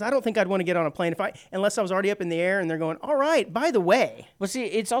 Because I don't think I'd want to get on a plane unless I was already up in the air and they're going, all right, by the way. Well, see,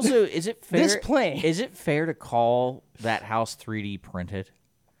 it's also, is it fair? This plane. Is it fair to call that house 3D printed?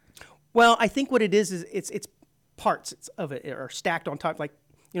 Well, I think what it is it's parts of it are stacked on top. Like,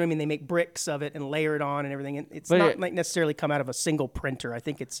 you know what I mean? They make bricks of it and layer it on and everything. And it's not like necessarily come out of a single printer. I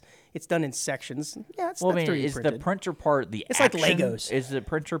think it's done in sections. Yeah, it's Well, I that's mean, 3D is printed. the printer part the It's action? like Legos. Is the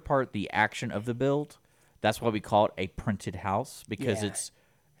printer part the action of the build? That's why we call it a printed house, because Yeah. it's...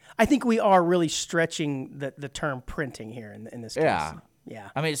 I think we are really stretching the term printing here in this case. Yeah. Yeah.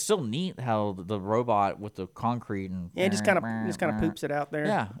 I mean, it's still neat how the robot with the concrete and... Yeah, it just kind of poops it out there.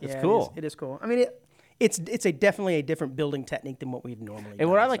 Yeah, it's it cool. It is cool. I mean, it's definitely a different building technique than what we'd normally. And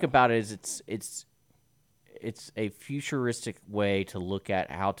what I like about it is it's a futuristic way to look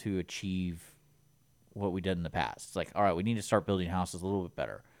at how to achieve what we did in the past. It's like, all right, we need to start building houses a little bit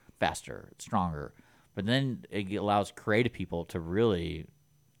better, faster, stronger. But then it allows creative people to really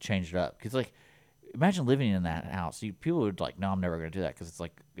change it up. Because, like, imagine living in that house. People would like, no, I'm never going to do that because it's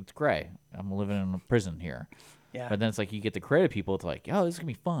like, it's gray. I'm living in a prison here. Yeah. But then it's like you get the creative people to like, oh, this is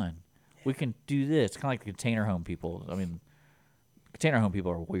going to be fun. We can do this. Kind of like the container home people. I mean, container home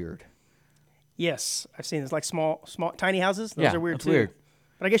people are weird. Yes, I've seen this, like small, tiny houses. Those Yeah, are weird that's too. weird.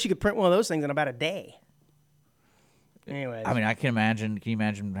 But I guess you could print one of those things in about a day. Anyways, I mean, I can imagine. Can you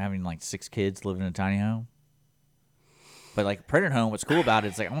imagine having like 6 kids living in a tiny home? But like printed home, what's cool about it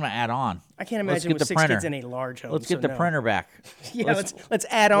is like I'm gonna add on. I can't Let's imagine get with the 6 printer. kids in a large home. Let's get so the no. printer back. Yeah, let's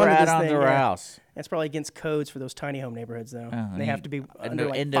add on to add this on thing. to our yeah. house. That's probably against codes for those tiny home neighborhoods, though. And They you- have to be and under to-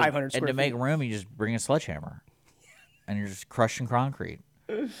 like and to- 500 square And to make feet. room, you just bring a sledgehammer, and you're just crushing concrete.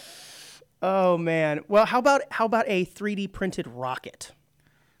 Oh man. Well, how about a 3D printed rocket?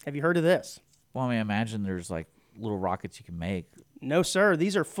 Have you heard of this? Well, I mean, imagine there's like little rockets you can make. No, sir.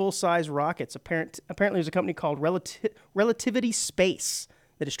 These are full-size rockets. Apparently, there's a company called Relativity Space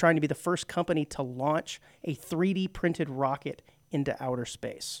that is trying to be the first company to launch a 3D printed rocket into outer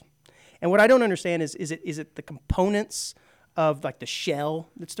space. And what I don't understand is it the components of like the shell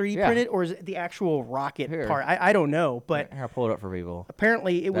that's 3D Yeah. printed, or is it the actual rocket Here. part? I don't know, but Here, I'll pull it up for people.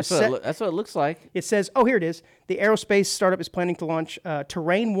 apparently it was That's what, set. that's what it looks like. It says, oh, here it is. The aerospace startup is planning to launch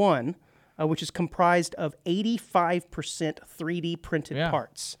Terrain 1, which is comprised of 85% 3D printed Yeah.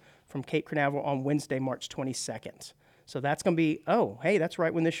 parts from Cape Canaveral on Wednesday, March 22nd. So that's going to be, hey, that's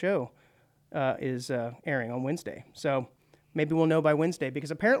right when this show is airing on Wednesday. So maybe we'll know by Wednesday,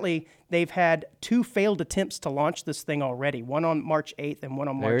 because apparently they've had 2 failed attempts to launch this thing already, one on March 8th and one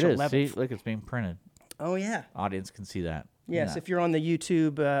on There March it is. 11th. See, look, it's being printed. Oh, yeah. Audience can see that. Yes, Yeah. if you're on the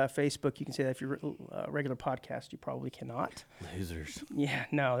YouTube, Facebook, you can see that. If you're a regular podcast, you probably cannot. Losers. Yeah,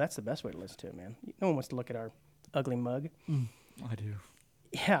 no, that's the best way to listen to it, man. No one wants to look at our ugly mug. I do.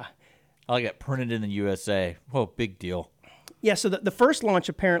 Yeah. I like it printed in the USA. Whoa, big deal. Yeah, so the first launch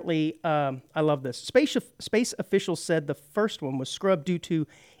apparently, I love this. Space officials said the first one was scrubbed due to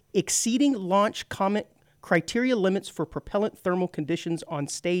exceeding launch criteria limits for propellant thermal conditions on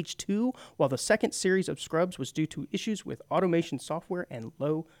stage 2, while the second series of scrubs was due to issues with automation software and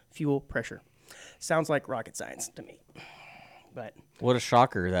low fuel pressure. Sounds like rocket science to me. But What a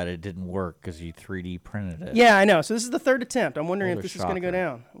shocker that it didn't work because you 3D printed it. yeah, I know. So this is the third attempt. I'm wondering What if a this is going to go shocker.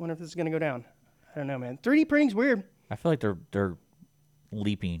 down. I wonder if this is going to go down. I don't know, man. 3D printing's weird. I feel like they're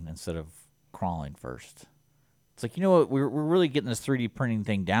leaping instead of crawling first. It's like, you know what? We're really getting this 3D printing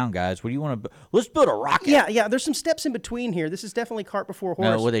thing down, guys. What do you want to? Let's build a rocket. Yeah. There's some steps in between here. This is definitely cart before horse.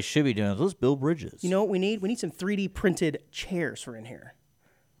 No, what they should be doing is let's build bridges. You know what we need? We need some 3D printed chairs for in here.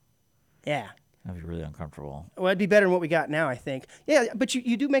 Yeah. That'd be really uncomfortable. Well, it'd be better than what we got now, I think. Yeah, but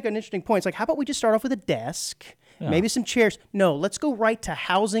you do make an interesting point. It's like, how about we just start off with a desk, maybe some chairs? No, let's go right to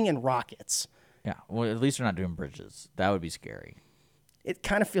housing and rockets. Yeah. Well, at least they're not doing bridges. That would be scary. It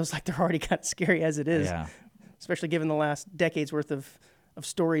kind of feels like they're already kind of scary as it is, Yeah. especially given the last decade's worth of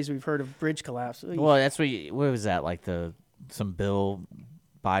stories we've heard of bridge collapse. Well, that's what was that like some bill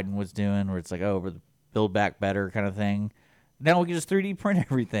Biden was doing where it's like, oh, Build Back Better kind of thing. Now we can just 3D print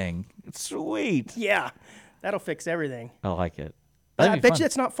everything. It's sweet. Yeah, that'll fix everything. I like it. I bet you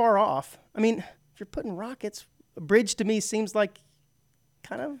it's not far off. I mean, if you're putting rockets, a bridge to me seems like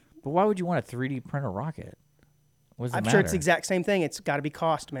kind of. But why would you want to 3D print a rocket? What does it I'm matter? sure it's the exact same thing. It's got to be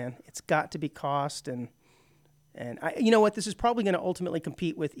cost, man. It's got to be cost, and you know what? This is probably going to ultimately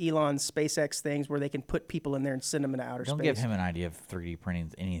compete with Elon's SpaceX things, where they can put people in there and send them into outer Don't space. give him an idea of 3D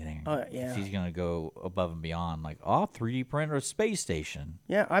printing anything. Yeah. He's going to go above and beyond. Like, 3D print a space station.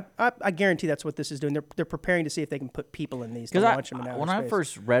 Yeah, I guarantee that's what this is doing. They're preparing to see if they can put people in these to launch them in outer when space. I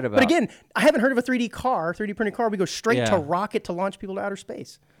first read about, But again, I haven't heard of a 3D printed car. We go straight Yeah. to rocket to launch people to outer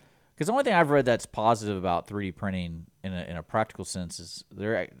space. because the only thing I've read that's positive about 3D printing in a practical sense is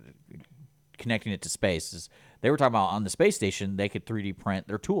they're connecting it to space. Is they were talking about on the space station they could 3D print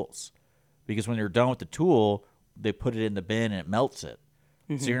their tools, because when they're done with the tool, they put it in the bin and it melts it.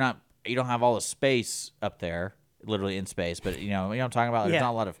 So you don't have all the space up there, literally in space. But you know what I'm talking about. There's Yeah.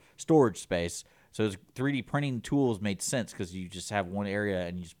 not a lot of storage space. So 3D printing tools made sense because you just have one area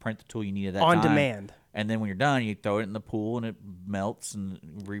and you just print the tool you need at that On time. demand. And then when you're done, you throw it in the pool and it melts and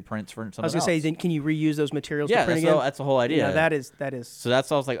reprints for something I was going to say, then can you reuse those materials to yeah, print that's again? that's the whole idea. Yeah, that is. So that's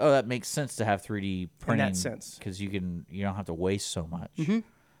why I was like, oh, that makes sense to have 3D printing sense. because you don't have to waste so much.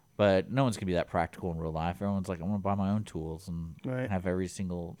 But no one's gonna be that practical in real life. Everyone's like, I'm gonna buy my own tools and Right. have every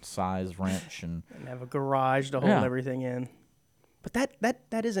single size wrench and And have a garage to hold Yeah. everything in. But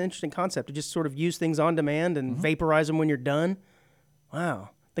that is an interesting concept, to just sort of use things on demand and Mm-hmm. vaporize them when you're done. Wow.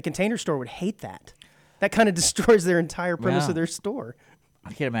 The Container Store would hate that. That kind of destroys their entire premise Yeah. of their store. I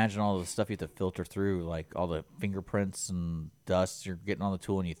can't imagine all the stuff you have to filter through, like all the fingerprints and dust you're getting on the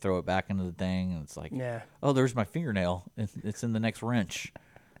tool, and you throw it back into the thing, and it's like, Yeah. oh, there's my fingernail. It's in the next wrench.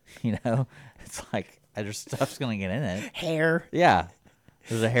 You know, it's like there's stuff's gonna get in it. Hair. Yeah,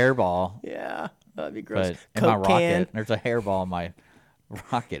 there's a hairball. Yeah. That'd be gross. But in my Coke can. rocket, there's a hairball in my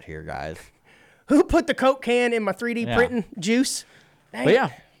rocket here, guys. Who put the Coke can in my 3D Yeah. printing juice? Dang But it. yeah,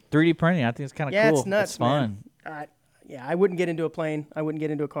 3D printing, I think it's kind of Yeah, cool. it's nuts, It's fun. man. Yeah, I wouldn't get into a plane. I wouldn't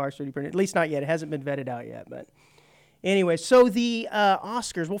get into a car 3D printed. At least not yet. It hasn't been vetted out yet. But anyway, so the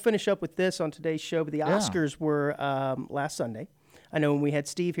Oscars, we'll finish up with this on today's show, but the Oscars were last Sunday. I know when we had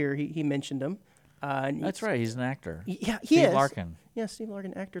Steve here, he mentioned them. That's right. He's an actor. Yeah, he Steve is. Larkin. Yeah, Steve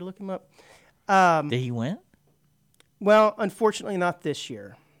Larkin, actor. Look him up. Did he win? Well, unfortunately, not this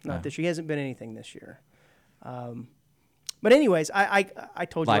year. Not this year. He hasn't been anything this year. But anyways, I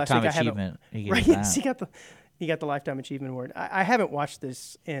told you Lifetime last week achievement. He I gets haven't. that. He got the Lifetime Achievement Award. I haven't watched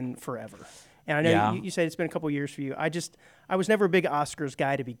this in forever, and I know Yeah. you said it's been a couple years for you. I was never a big Oscars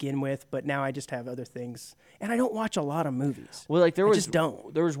guy to begin with, but now I just have other things, and I don't watch a lot of movies. Well, like I just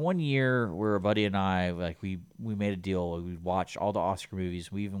don't. There was one year where a buddy and I, like, we made a deal. We watched all the Oscar movies.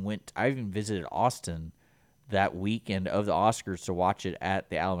 I even visited Austin that weekend of the Oscars to watch it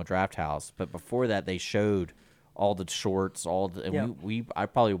at the Alamo Draft House. But before that, they showed all the shorts, and Yeah. I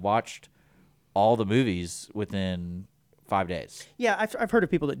probably watched all the movies within 5 days. Yeah, I've heard of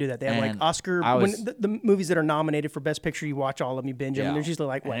people that do that. They have like And Oscar I was- when the movies that are nominated for Best Picture. You watch all of them, you binge them. And there's usually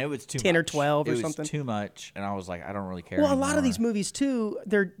like what, And it was too 10 or much. 12 or It was something. too much, and I was like, I don't really care. Well, a lot of anymore. these movies too,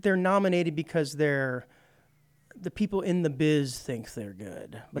 they're nominated because the people in the biz think they're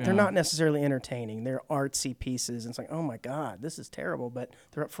good, but they're not necessarily entertaining. They're artsy pieces, and it's like, oh my god, this is terrible, but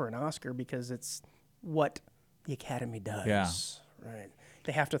they're up for an Oscar because it's what the Academy does. Yeah. Right.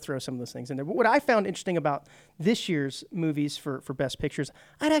 They have to throw some of those things in there. But what I found interesting about this year's movies for Best Pictures,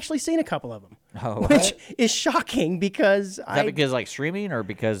 I'd actually seen a couple of them, Oh, which is shocking because Is that because like streaming, or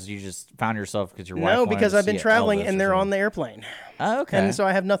because you just found yourself because your wife? no, wanted because to I've been see traveling Elvis or and they're on something? the airplane. Oh, okay. And so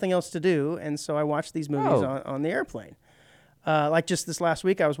I have nothing else to do, and so I watch these movies Oh. on the airplane. Like just this last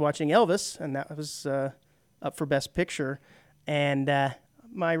week, I was watching Elvis, and that was up for Best Picture. And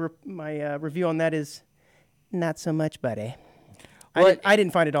my review on that is not so much, buddy. Well, I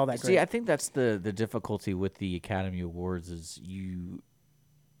didn't find it all that great. See, I think that's the difficulty with the Academy Awards is you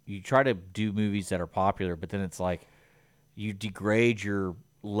try to do movies that are popular, but then it's like you degrade your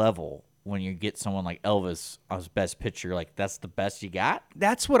level when you get someone like Elvis as Best Picture. Like, that's the best you got?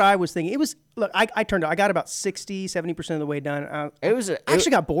 That's what I was thinking. It was, look, I got about 60, 70% of the way done. I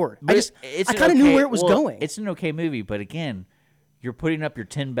actually got bored. I kind of knew where it was going. It's an okay movie, but again, you're putting up your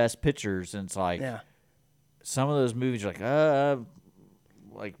 10 best pictures, and it's like some of those movies are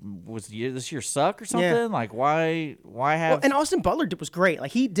like, was this year suck or something? Yeah. Like, why have... Well, and Austin Butler was great.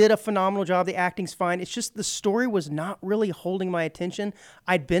 Like, he did a phenomenal job. The acting's fine. It's just the story was not really holding my attention.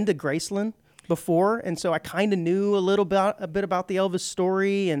 I'd been to Graceland before, and so I kind of knew a bit about the Elvis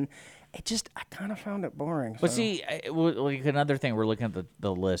story, and I kind of found it boring. But so. see, like another thing, we're looking at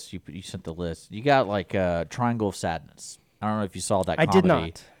the list. You sent the list. You got like Triangle of Sadness. I don't know if you saw that. I comedy, did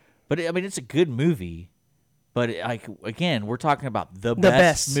not. But I mean, it's a good movie. But like again, we're talking about the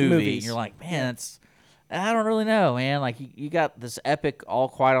best movie. movies. And you're like, man, I don't really know, man. Like you got this epic All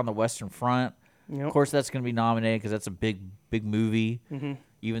Quiet on the Western Front. Yep. Of course, that's going to be nominated because that's a big movie, Mm-hmm.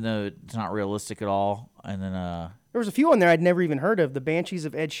 even though it's not realistic at all. And then There was a few on there I'd never even heard of. The Banshees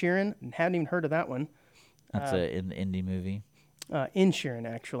of Ed Sheeran. Hadn't even heard of that one. that's an indie movie. In Sheeran,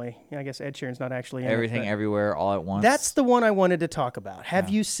 actually. Yeah, I guess Ed Sheeran's not actually in Everything, it. Everywhere, All at Once. That's the one I wanted to talk about. Have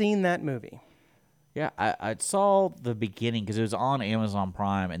you seen that movie? Yeah, I saw the beginning because it was on Amazon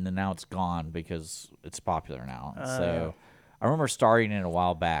Prime, and then now it's gone because it's popular now. So I remember starting it a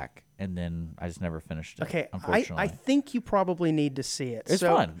while back, and then I just never finished it. Okay, unfortunately, I think you probably need to see it. it's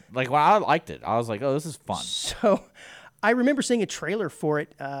fun. Like when I liked it, I was like, "Oh, this is fun." So I remember seeing a trailer for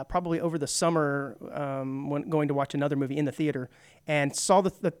it probably over the summer when going to watch another movie in the theater, and saw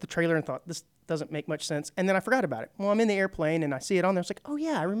the trailer and thought, this doesn't make much sense. And then I forgot about it. Well, I'm in the airplane and I see it on there. It's like, oh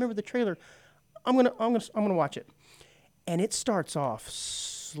yeah, I remember the trailer. I'm gonna watch it. And it starts off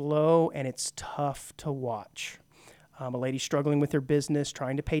slow and it's tough to watch. A lady struggling with her business,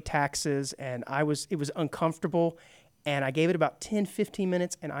 trying to pay taxes, and it was uncomfortable. And I gave it about 10, 15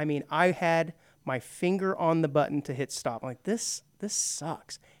 minutes, and I mean, I had my finger on the button to hit stop. I'm like, this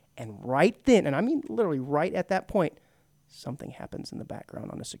sucks. And right then, and I mean literally right at that point, something happens in the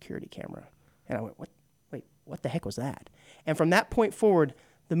background on a security camera. And I went, what the heck was that? And from that point forward,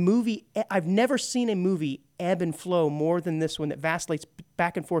 the movie, I've never seen a movie ebb and flow more than this one that vacillates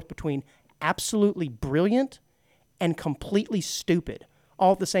back and forth between absolutely brilliant and completely stupid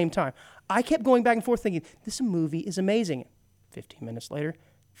all at the same time. I kept going back and forth thinking, this movie is amazing. 15 minutes later,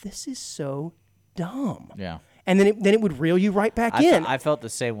 this is so dumb. Yeah, And then it would reel you right back in. I felt the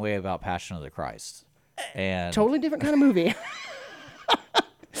same way about Passion of the Christ, and Totally different kind of movie.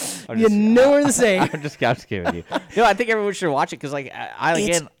 You know we're the same. I'm just kidding with you. No, I think everyone should watch it because, like,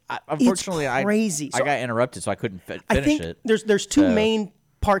 unfortunately, it's crazy. I got interrupted, so I couldn't finish I think it. there's two main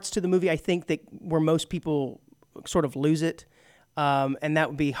parts to the movie. I think that where most people sort of lose it, and that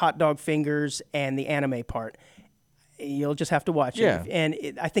would be hot dog fingers and the anime part. You'll just have to watch Yeah. it.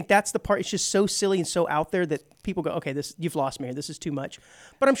 And I think that's the part. It's just so silly and so out there that people go, okay, you've lost me here. This is too much.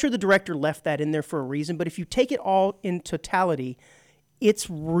 But I'm sure the director left that in there for a reason. But if you take it all in totality, it's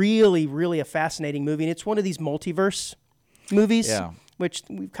really, really a fascinating movie. And it's one of these multiverse movies, Yeah. which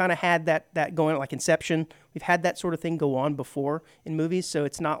we've kind of had that going on, like Inception. We've had that sort of thing go on before in movies. So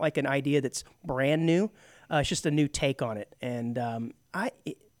it's not like an idea that's brand new. It's just a new take on it. And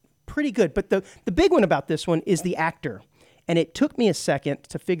pretty good. But the big one about this one is the actor. And it took me a second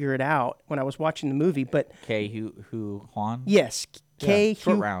to figure it out when I was watching the movie. But K. Hu Huan. yes, K.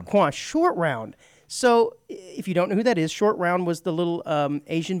 Short Hu Round. Kwan, Short Round. So if you don't know who that is, Short Round was the little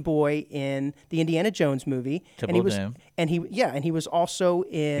Asian boy in the Indiana Jones movie. Temple of Doom. And he was also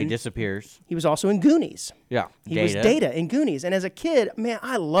He in disappears. Goonies. Yeah, He was Data in Goonies. And as a kid, man,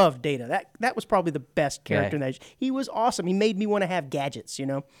 I loved Data. That was probably the best character in that. He was awesome. He made me want to have gadgets, you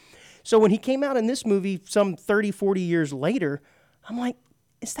know. So when he came out in this movie some 30, 40 years later, I'm like,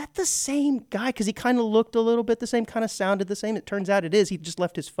 is that the same guy? Because he kind of looked a little bit the same, kind of sounded the same. It turns out it is. He just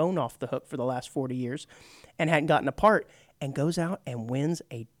left his phone off the hook for the last 40 years and hadn't gotten a part, and goes out and wins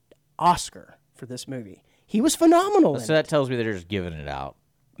an Oscar for this movie. He was phenomenal. So that tells me they're just giving it out.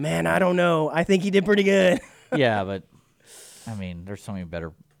 Man, I don't know. I think he did pretty good. Yeah, but I mean, there's so many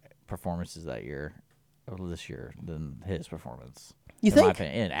better performances this year than his performance. You in my think?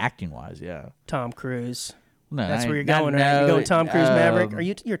 opinion, and acting wise, yeah. Tom Cruise. No, That's I- where you're not- going, right? no, You're going Tom Cruise Maverick? um,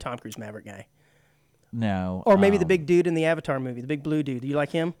 You're a Tom Cruise Maverick guy. No. Or maybe the big dude in the Avatar movie, the big blue dude. Do you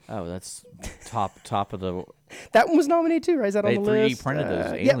like him? Oh, that's top of the. That one was nominated too, right? Is that They on the 3D list? printed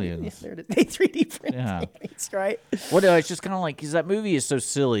those yeah, aliens. Yeah, there it is. They 3D printed Yeah. aliens, right? Well, no, it's just kind of like because that movie is so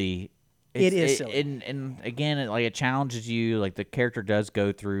silly. It is silly. And again, it challenges you. Like the character does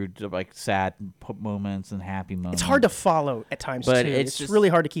go through like sad moments and happy moments. It's hard to follow at times, But too. it's It's just- really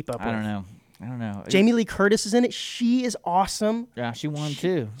hard to keep up I with. don't know. Jamie Lee Curtis is in it. She is awesome. Yeah, she won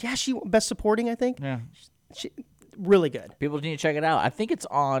too. Yeah, she best supporting, I think. Yeah, Really good. people need to check it out. I think it's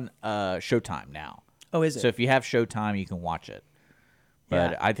on Showtime now. Oh, is it? So if you have Showtime, you can watch it.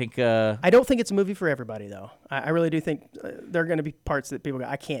 But Yeah. I think I don't think it's a movie for everybody, though. I really do think there are going to be parts that people go,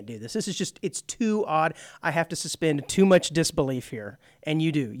 I can't do this. This is just, it's too odd. I have to suspend too much disbelief here. And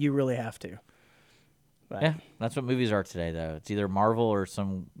you do. You really have to. But yeah, that's what movies are today, though. It's either Marvel or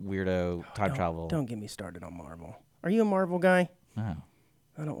some weirdo time travel. Don't get me started on Marvel. Are you a Marvel guy? No.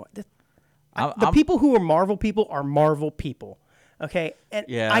 I don't want I'm- the people who are Marvel people are Marvel people. Okay, and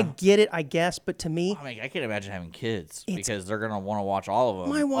Yeah. I get it, I guess, but to me, I mean, I can't imagine having kids because they're gonna want to watch all of them.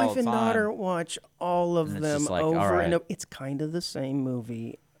 my all wife the and time. daughter watch all of And it's them just like, all over and right. over. It's kind of the same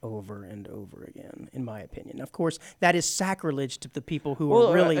movie over and over again, in my opinion. Of course, that is sacrilege to the people who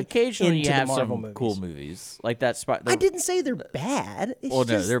are really occasionally into you have the Marvel some movies. cool movies like that. I didn't say they're bad. It's Well, no,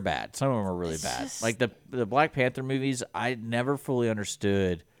 just, they're bad. Some of them are really bad. just- Like the Black Panther movies, I never fully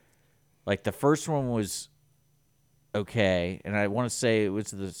understood. Like the first one was okay, and I want to say it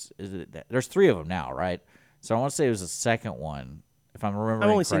was this. There's 3 of them now, right? So I want to say it was the second one, if I'm remembering.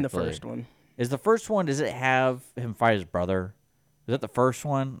 I've only seen the correctly. first one. Is the first one? Does it have him fight his brother? Is that the first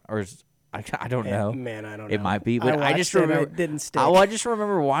one, or is I don't know. Man, I don't know. It might be, but I just watched it, remember it didn't stick. I just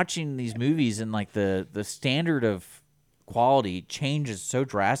remember watching these movies and like the standard of quality changes so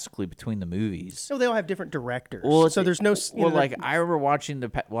drastically between the movies. So they all have different directors. Well, so there's no. Well, like I remember watching the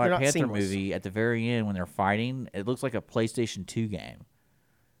Black not Panther seamless. movie at the very end when they're fighting. It looks like a PlayStation 2 game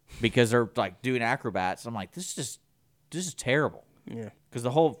because they're like doing acrobats. I'm like, this is terrible. Yeah. Because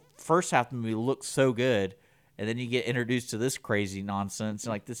the whole first half of the movie looks so good, and then you get introduced to this crazy nonsense,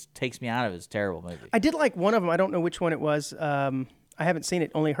 and like this takes me out of it. It's a terrible movie. I did like one of them. I don't know which one it was. I haven't seen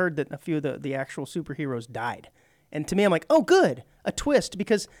it. Only heard that a few of the actual superheroes died. And to me, I'm like, oh, good, a twist.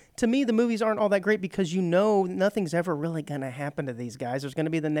 Because to me, the movies aren't all that great because you know nothing's ever really going to happen to these guys. There's going to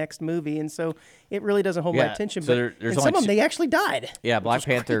be the next movie, and so it really doesn't hold my Yeah, attention. so But there's in only some of them, two- they actually died. Yeah, Black is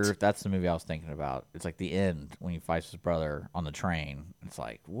great. Panther, that's the movie I was thinking about. It's like the end when he fights his brother on the train. It's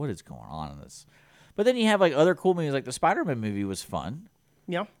like, what is going on in this? But then you have like other cool movies, like the Spider-Man movie was fun.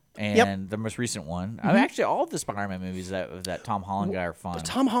 Yeah. And the most recent one. I mean, actually, all of the Spider-Man movies that Tom Holland guy are fun.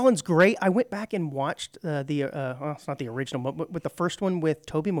 Tom Holland's great. I went back and watched well, it's not the original, but with the first one with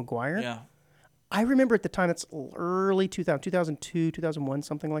Tobey Maguire. Yeah. I remember at the time, it's early 2002, 2001,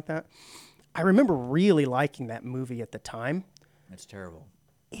 something like that. I remember really liking that movie at the time. It's terrible.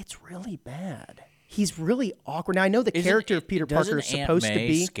 It's really bad. He's really awkward. Now, I know the character of Peter Parker is supposed to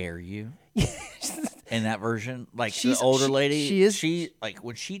be. scare you? In that version, like She's- the older lady, she is- She like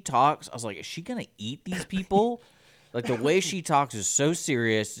when she talks, I was like, is she gonna eat these people? Like the way she talks is so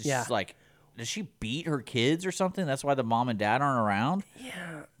serious. It's Yeah. just like, does she beat her kids or something? That's why the mom and dad aren't around.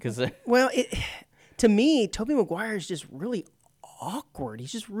 Yeah. Because Well, to me, Tobey Maguire is just really awkward.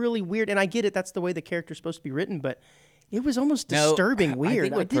 He's just really weird. And I get it. That's the way the character's supposed to be written, but it was almost disturbing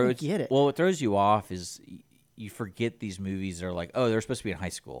weird. I didn't get it. Well, what throws you off is you forget these movies are like, oh, they're supposed to be in high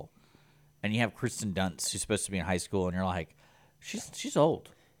school, and you have Kristen Dunst who's supposed to be in high school, and you're like, she's old.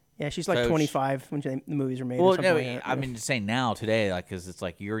 Yeah, she's like So 25 when the movies were made. or Well, something no, like that. I mean, saying now today, like, because it's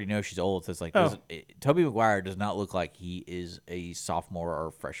like you already know she's old. So it's like Oh. Tobey Maguire does not look like he is a sophomore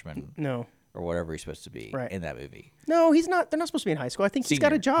or freshman No. or whatever he's supposed to be Right. in that movie. No, he's not. They're not supposed to be in high school. I think he's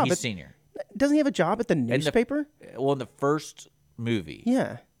got a Senior. job. He's at, senior. Doesn't he have a job at the the- newspaper? Well, in the first movie,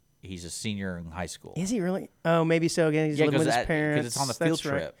 Yeah. he's a senior in high school. Is he really? Oh, maybe so. Again, he's Yeah, living with his because parents. it's on the field That's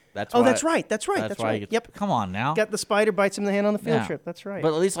right. trip. That's Oh, why, that's right. That's right. That's, That's why. right. He gets, Yep. Come on now. Got the spider bites him in the hand on the field Yeah. trip. That's right.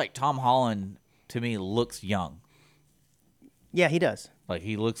 But at least like Tom Holland, to me, looks young. yeah, he does. Like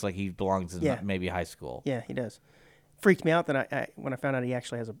he looks like he belongs in Yeah. maybe high school. Yeah, he does. Freaked me out that I when I found out he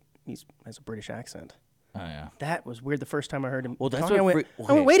actually has a British accent. Oh yeah. That was weird the first time I heard him. Well, that's talking. what.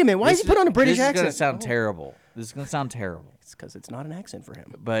 I went, wait a minute. Why is he put on a British This is accent? gonna sound terrible. This is gonna sound terrible. It's because it's not an accent for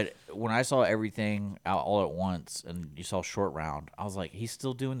him. But when I saw everything out all at once, and you saw Short Round, I was like, he's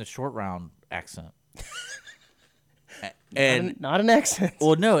still doing the Short Round accent. And Not an accent.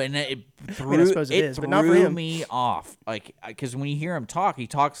 well, no, and it threw, suppose it is, threw but not for him. me off. Like, because when you hear him talk, he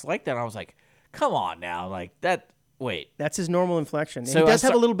talks like that. I was like, come on now, like that. Wait, That's his normal inflection. So he I does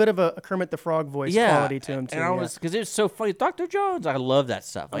have saw- a little bit of a Kermit the Frog voice yeah, quality to him too. and I yeah. was because it was so funny. Dr. Jones, I love that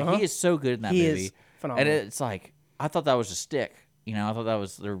stuff. Like he is so good in that He movie. is phenomenal. And it's like I thought that was a stick. You know, I thought that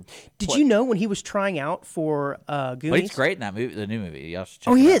was their. Did you know when he was trying out for Goonies? But he's great in that movie, the new movie. Y'all should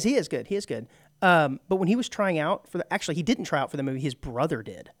check Oh, it he out. is. He is good. He is good. But when he was trying out for actually, he didn't try out for the movie. His brother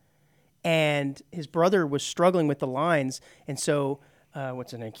did, and his brother was struggling with the lines, and so what's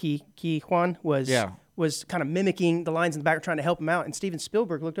his name? Ki Juan was kind of mimicking the lines in the back, trying to help him out. And Steven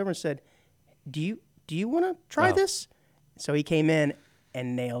Spielberg looked over and said, "Do you want to try Oh. this?" So he came in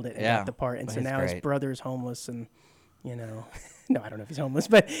and nailed it and Yeah, got the part. And so that's now his great. brother's homeless, and you know, no, I don't know if he's homeless,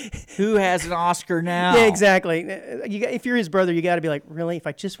 but Who has an Oscar now? yeah, exactly. If you're his brother, you got to be like, really? If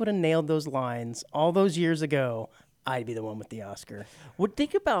I just would have nailed those lines all those years ago, I'd be the one with the Oscar. Well,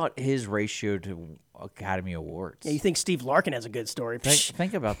 think about his ratio to Academy Awards. Yeah, you think Steve Larkin has a good story?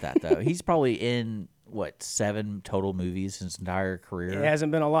 Think about that though. He's probably in what 7 total movies in his entire career. It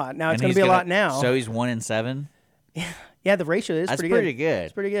hasn't been a lot. Now it's And going he's to be a gonna- lot now. So he's 1 in 7. Yeah, the ratio is That's pretty pretty good.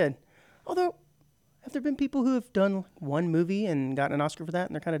 It's pretty good. Although Have there been people who have done one movie and gotten an Oscar for that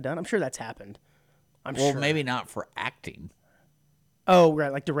and they're kind of done? I'm sure that's happened. I'm Well, sure. maybe not for acting. Oh,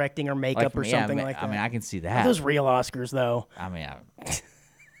 right, like directing or makeup or something like that. I mean, I can see Are that. those real Oscars, though? I mean,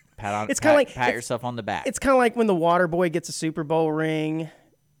 pat It's yourself on the back. It's kind of like when the water boy gets a Super Bowl ring.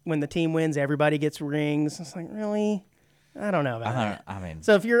 When the team wins, everybody gets rings. It's like, really? I don't know about that. I mean,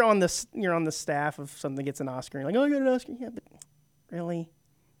 So if you're on the staff of something that gets an Oscar, you're like, oh, I got an Oscar. Yeah, but really?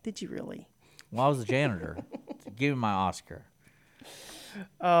 Did you really? well, I was a janitor. Give me my Oscar.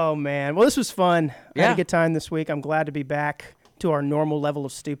 Oh, man. Well, this was fun. I had Yeah. a good time this week. I'm glad to be back to our normal level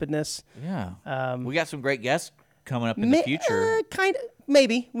of stupidness. Yeah. We got some great guests coming up in the future. Kind of,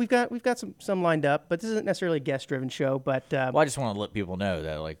 maybe. We've got some lined up, but this isn't necessarily a guest-driven show. But Well, I just want to let people know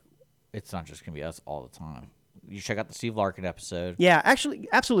that like it's not just gonna be us all the time. You check out the Steve Larkin episode. yeah, actually,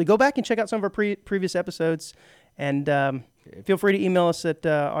 absolutely. Go back and check out some of our previous episodes, and feel free to email us at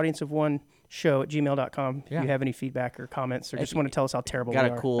audienceofoneshow@gmail.com if Yeah. you have any feedback or comments or just want to tell us how terrible Got we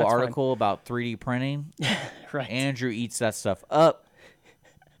a are. cool That's fine. article about 3D printing. Right. Andrew eats that stuff up.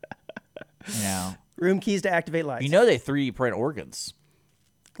 You know, Room keys to activate lights. you know they 3D print organs.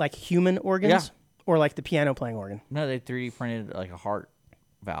 Like human organs? Yeah. Or like the piano playing organ? No, they 3D printed like a heart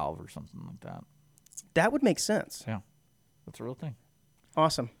valve or something like that. That would make sense. Yeah, that's a real thing.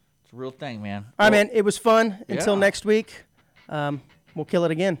 Awesome. It's a real thing, man. All right, man. It was fun. Until Yeah. next week, we'll kill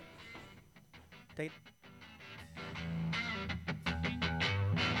it again. Take it.